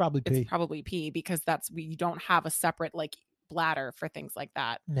 It's probably pee. it's probably pee because you don't have a separate like bladder for things like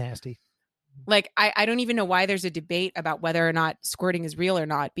that. Nasty. Like I don't even know why there's a debate about whether or not squirting is real or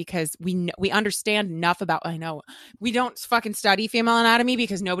not because we understand enough about. I know we don't fucking study female anatomy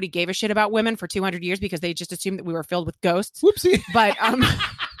because nobody gave a shit about women for 200 years because they just assumed that we were filled with ghosts. Whoopsie. But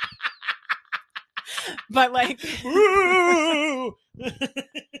but like Ooh.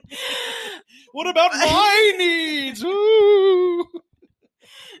 What about my needs? Ooh.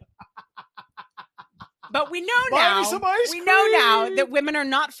 but we know Buy now me some ice we know now cream. that women are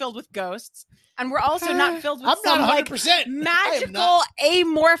not filled with ghosts, and we're also not filled with I'm some not like 100%. I am magical not.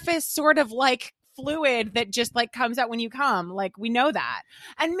 amorphous sort of like fluid that just like comes out when you come. Like we know that.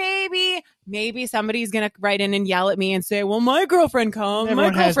 And maybe somebody's gonna write in and yell at me and say, well, my girlfriend comes,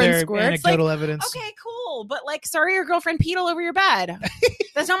 Everyone my has girlfriend their squirts. Like, anecdotal evidence. okay, cool. But like, sorry, your girlfriend peed all over your bed.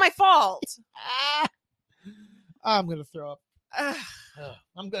 That's not my fault. I'm gonna throw up.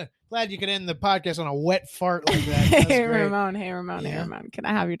 I'm glad you could end the podcast on a wet fart like that. That's Hey, great. Ramon. Yeah. Can I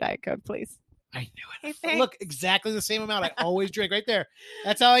have your Diet Coke, please? I knew Hey, it. thanks. Look, exactly the same amount. I always drink right there.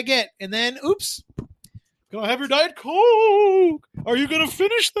 That's how I get. And then, oops. Can I have your Diet Coke? Are you going to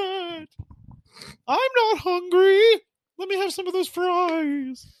finish that? I'm not hungry. Let me have some of those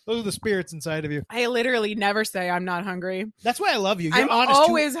fries. Those are the spirits inside of you. I literally never say I'm not hungry. That's why I love you. You're I'm honest.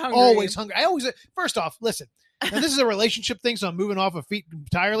 always hungry. Always hungry. I always, first off, listen. Now, this is a relationship thing, so I'm moving off of feet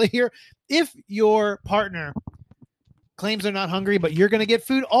entirely here. If your partner claims they're not hungry, but you're going to get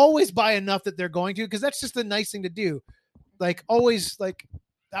food, always buy enough that they're going to, because that's just a nice thing to do. Like, always, like,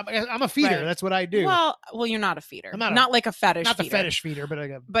 I'm a feeder. Right. That's what I do. Well, you're not a feeder. I'm not Not like a fetish not the feeder. fetish feeder, but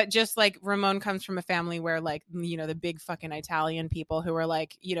But just like Ramon comes from a family where, like, you know, the big fucking Italian people who are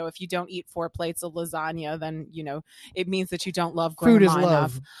like, you know, if you don't eat 4 plates of lasagna, then, you know, it means that you don't love grandma food is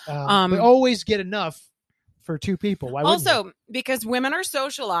enough. love. But always get enough for 2 people. Why wouldn't you? Also, because women are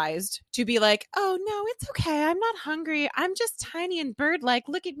socialized to be like, oh, no, it's okay. I'm not hungry. I'm just tiny and bird-like.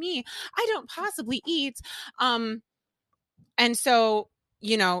 Look at me. I don't possibly eat. And so,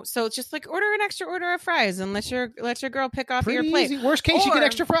 you know, so it's just like order an extra order of fries and let your girl pick off Pretty your plate. easy. Worst case, you get Or-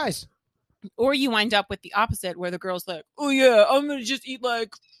 extra fries. Or you wind up with the opposite where the girl's like, oh, yeah, I'm going to just eat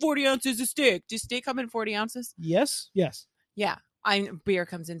like 40 ounces of steak. Does steak come in 40 ounces? Yes. Yeah. Beer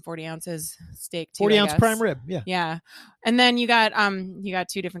comes in 40 ounces. Steak too, 40 I ounce guess. prime rib. Yeah. Yeah. And then you got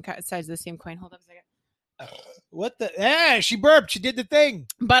 2 different sides of the same coin. Hold up a second. What the? Yeah, she burped. She did the thing.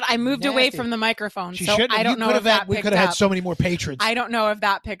 But I moved away Nasty. from the microphone, She so shouldn't. I don't know if that we picked could have up. had so many more patrons. I don't know if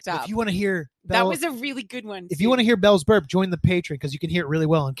that picked up. If you want to hear That Belle, was a really good one. if you want to hear Belle's burp, join the Patreon because you can hear it really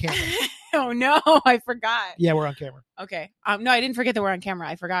well on camera. Oh no, I forgot. Yeah, we're on camera. Okay. No, I didn't forget that we're on camera.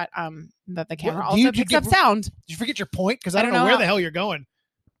 I forgot that the camera What- do you- also do you picks up get- sound. Did you forget your point? Because I I don't don't know know where how- the hell you're going.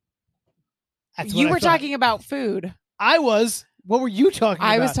 That's what You I were thought. talking about food. I was. What were you talking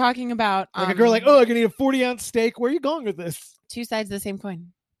about? I was talking about like a girl like, oh, I can eat a 40-ounce steak. Where are you going with this? 2 sides of the same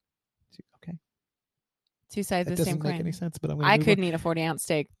coin. Okay. 2 sides That of the same doesn't make coin. any sense, but I'm going I couldn't eat a 40-ounce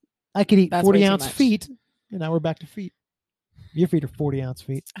steak. I could eat That's way too 40-ounce much. feet, and now we're back to feet. Your feet are 40-ounce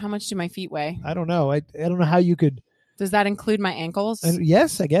feet. How much do my feet weigh? I don't know. I don't know how you could. Does that include my ankles?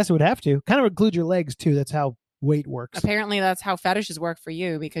 Yes, I guess it would have to. Kind of include your legs too. That's how weight works. Apparently, that's how fetishes work for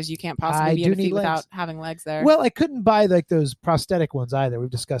you because you can't possibly I be do in a need feet legs. without having legs there. Well, I couldn't buy like those prosthetic ones either. We've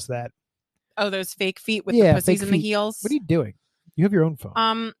discussed that. Oh, those fake feet with Yeah, the pussies fake and the feet. heels. What are you doing? You have your own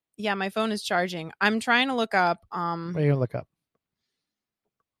phone. Yeah, my phone is charging. I'm trying to look up. What are you gonna look up?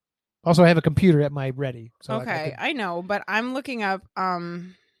 Also, I have a computer at my ready. So Okay, I know, but I'm looking up.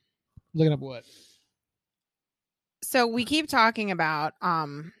 Looking up what? So we keep talking about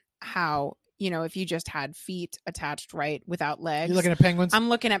how, you know, if you just had feet attached right without legs. You're looking at penguins. I'm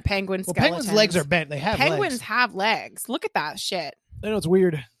looking at penguin Well, skeletons. penguins' legs are bent. They have Penguins legs. have legs. Look at that shit. I know it's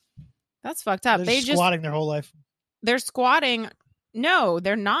weird. That's fucked up. They're They just just squatting their whole life. they're squatting. No,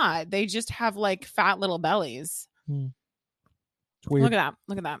 they're not. They just have like fat little bellies. It's weird. Look at that.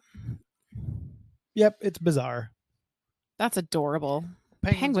 Look at that. Yep, it's bizarre. That's adorable.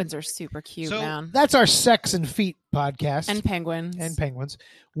 Penguins are super cute, so man. that's our sex and feet podcast. And penguins. And penguins.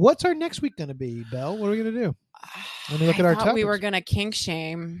 What's our next week going to be, Belle? What are we going to do? Let me look at our I thought we topics. were gonna kink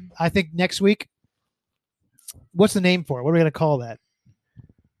shame. I think next week. What's the name for it? What are we going to call that?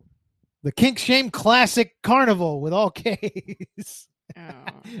 The Kink Shame Classic Carnival with all K's.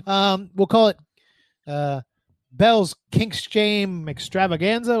 Oh. We'll call it Belle's Kink Shame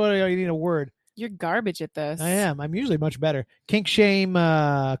Extravaganza. What do you need a word? You're garbage at this. I am. I'm usually much better. Kink Shame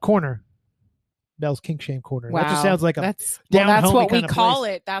Corner. Belle's Kink Shame Corner. Wow. That just sounds like a that's down-homey what we kind of call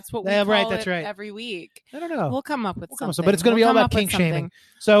place. it. That's what we Yeah, call right, that's it right. every week. I don't know. We'll come up with We'll come up something. with but it's going to be We'll all come about up with kink shaming. something.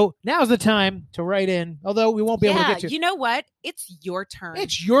 So now's the time to write in, although we won't be able to get You know what? It's your turn.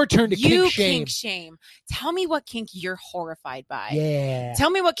 It's your turn to you kink shame. kink shame. Tell me what kink you're horrified by. Yeah.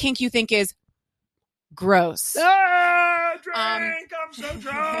 Tell me what kink you think is gross. Ah, drink! Um, I'm so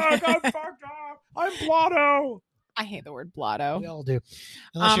drunk. I'm fucked up. I'm blotto. I hate the word blotto. We all do.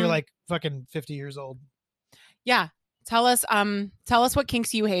 Unless you're Um, like fucking 50 years old. Yeah. Tell us what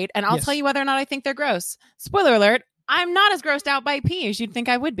kinks you hate, and I'll Yes. tell you whether or not I think they're gross. Spoiler alert, I'm not as grossed out by pee as you'd think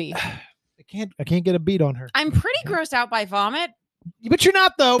I would be. I can't get a beat on her. I'm pretty grossed out by vomit, But you're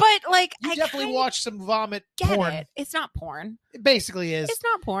not though. but like you I definitely kinda watch some vomit get porn. it. It's not porn. It basically is. It's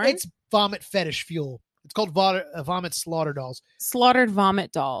not porn. It's vomit fetish fuel. It's called Vomit Slaughter Dolls. Slaughtered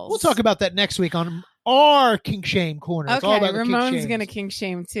vomit dolls. We'll talk about that next week on our Kink Shame Corner. It's all Okay, about the kink Ramon's shames. gonna kink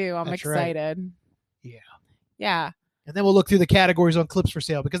shame too. I'm That's right. excited. Yeah. Yeah. And then we'll look through the categories on clips for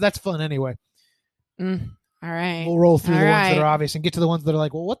sale because that's fun anyway. All right. We'll roll through All the ones that right. are obvious and get to the ones that are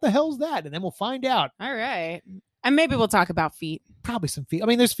like, well, what the hell's that? And then we'll find out. All right. And maybe we'll talk about feet. Probably some feet. I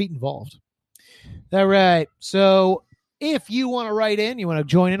mean, there's feet involved. All right. So if you want to write in, you want to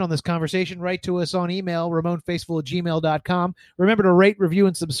join in on this conversation, write to us on email, RamonFaceful@gmail.com. Remember to rate, review,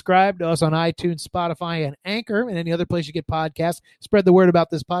 and subscribe to us on iTunes, Spotify, and Anchor, and any other place you get podcasts. Spread the word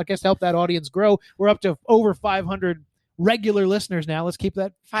about this podcast. Help that audience grow. We're up to over 500 regular listeners now. Let's keep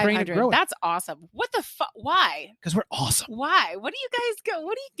that train 500. growing. That's awesome. What the fuck? Why? Because we're awesome. Why? What do you guys go?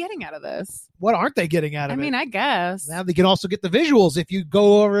 What are you getting out of this? What aren't they getting out I of it? mean, I guess. Now they can also get the visuals if you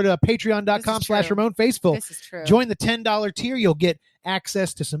go over to patreon.com/RamonFaceful. This is true. Join the $10 tier. You'll get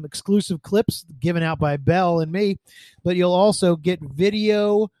access to some exclusive clips given out by Belle and me, but you'll also get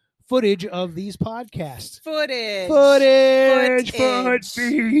video footage of these podcasts. Footage. Foot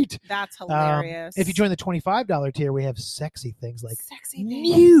feet. That's hilarious. If you join the $25 tier, we have sexy things like sexy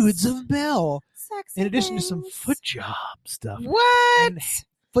things. nudes of Belle, Sexy in addition to some things. foot job stuff. What? And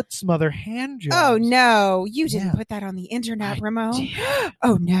foot smother hand jobs. Oh no! You didn't Yeah. put that on the internet, I Ramon. did.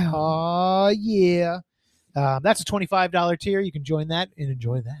 Oh no! Oh, yeah. That's a $25 tier. You can join that and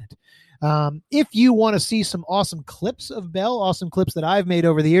enjoy that. If you want to see some awesome clips of Belle, awesome clips that I've made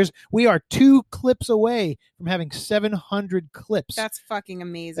over the years, we are 2 clips away from having 700 clips. That's fucking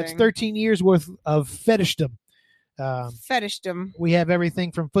amazing. That's 13 years worth of fetishdom. Fetishdom. We have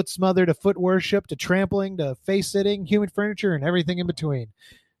everything from foot smother to foot worship to trampling to face sitting, human furniture, and everything in between.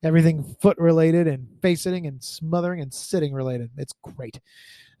 Everything foot related and face sitting and smothering and sitting related. It's great.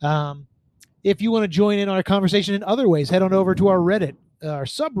 If you want to join in on our conversation in other ways, head on over to our Reddit, our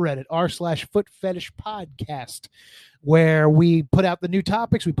subreddit, r/foot fetish podcast, where we put out the new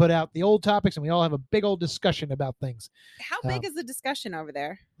topics, we put out the old topics, and we all have a big old discussion about things. How big is the discussion over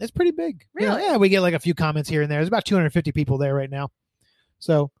there? It's pretty big. You know, Really? yeah, we get like a few comments here and there. There's about 250 people there right now.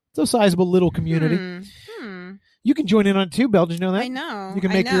 So it's a sizable little community. You can join in on it too, Belle. Did you know that? I know. You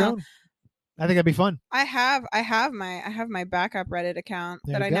can make your own. I think that'd be fun. I have my backup Reddit account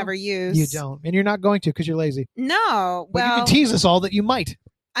There that you I go. never use. You don't. And you're not going to because you're lazy. No. But you Well, can tease us all that you might.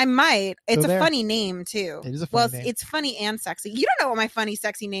 I might. It's Go a there. funny name too. It is a Well, funny name. it's funny and sexy. You don't know what my funny,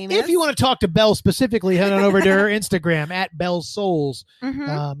 sexy name is. If you want to talk to Belle specifically, head on over to her Instagram at Belle Souls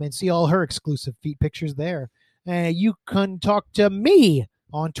and see all her exclusive feet pictures there. You can talk to me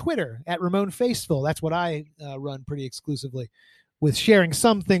on Twitter at Ramon Faceful. That's what I run pretty exclusively, with sharing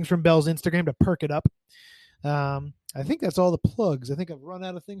some things from Belle's Instagram to perk it up. I think that's all the plugs. I think I've run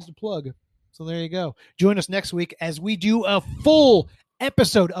out of things to plug. So there you go. Join us next week as we do a full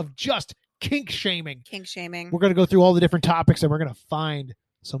episode of just kink shaming. Kink shaming. We're going to go through all the different topics and we're going to find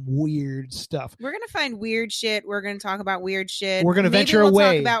some weird stuff. We're gonna find weird shit. We're gonna talk about weird shit. We're gonna Maybe venture we'll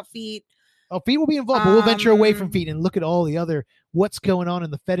away. Talk about feet. Oh, feet will be involved, but we'll venture away from Um, feet and look at all the other what's going on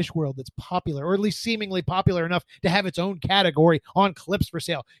in the fetish world that's popular, or at least seemingly popular enough to have its own category on clips for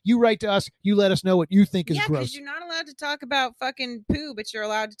sale. You write to us, you let us know what you think is Yeah, gross. because you're not allowed to talk about fucking poo, but you're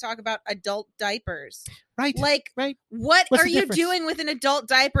allowed to talk about adult diapers. Right. Like, right. what What's are the you difference? doing with an adult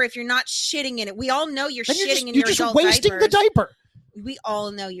diaper if you're not shitting in it? We all know you're Then shitting in you're your just adult wasting diapers. the diaper. We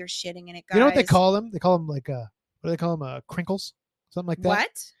all know you're shitting in it, guys. You know what they call them? They call them like what do they call them? Crinkles, something like that.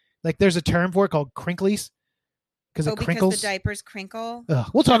 What? Like there's a term for it called crinklies because Oh, it because crinkles. the diapers crinkle. Ugh,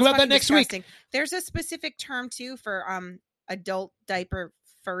 we'll talk That's about that fucking next week. disgusting. There's a specific term too for adult diaper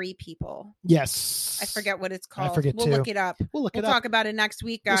furry people. Yes, I forget what it's called. forget we'll too. look it up. We'll look We'll it up. talk about it next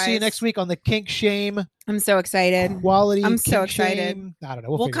week, guys. We'll see you next week on the kink shame I'm so excited. quality. I'm so kink excited. shame. I don't know.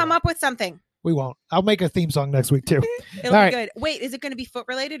 We'll figure it come out. up with something. We won't. I'll make a theme song next week too. It'll All be right. good. Wait, is it going to be foot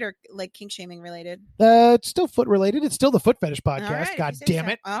related or like kink shaming related? It's still foot related. It's still the Foot Fetish All Podcast. right, if God you say damn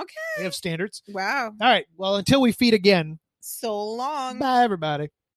so. it. Okay. We have standards. Wow. All right. Well, until we feed again. So long. Bye, everybody.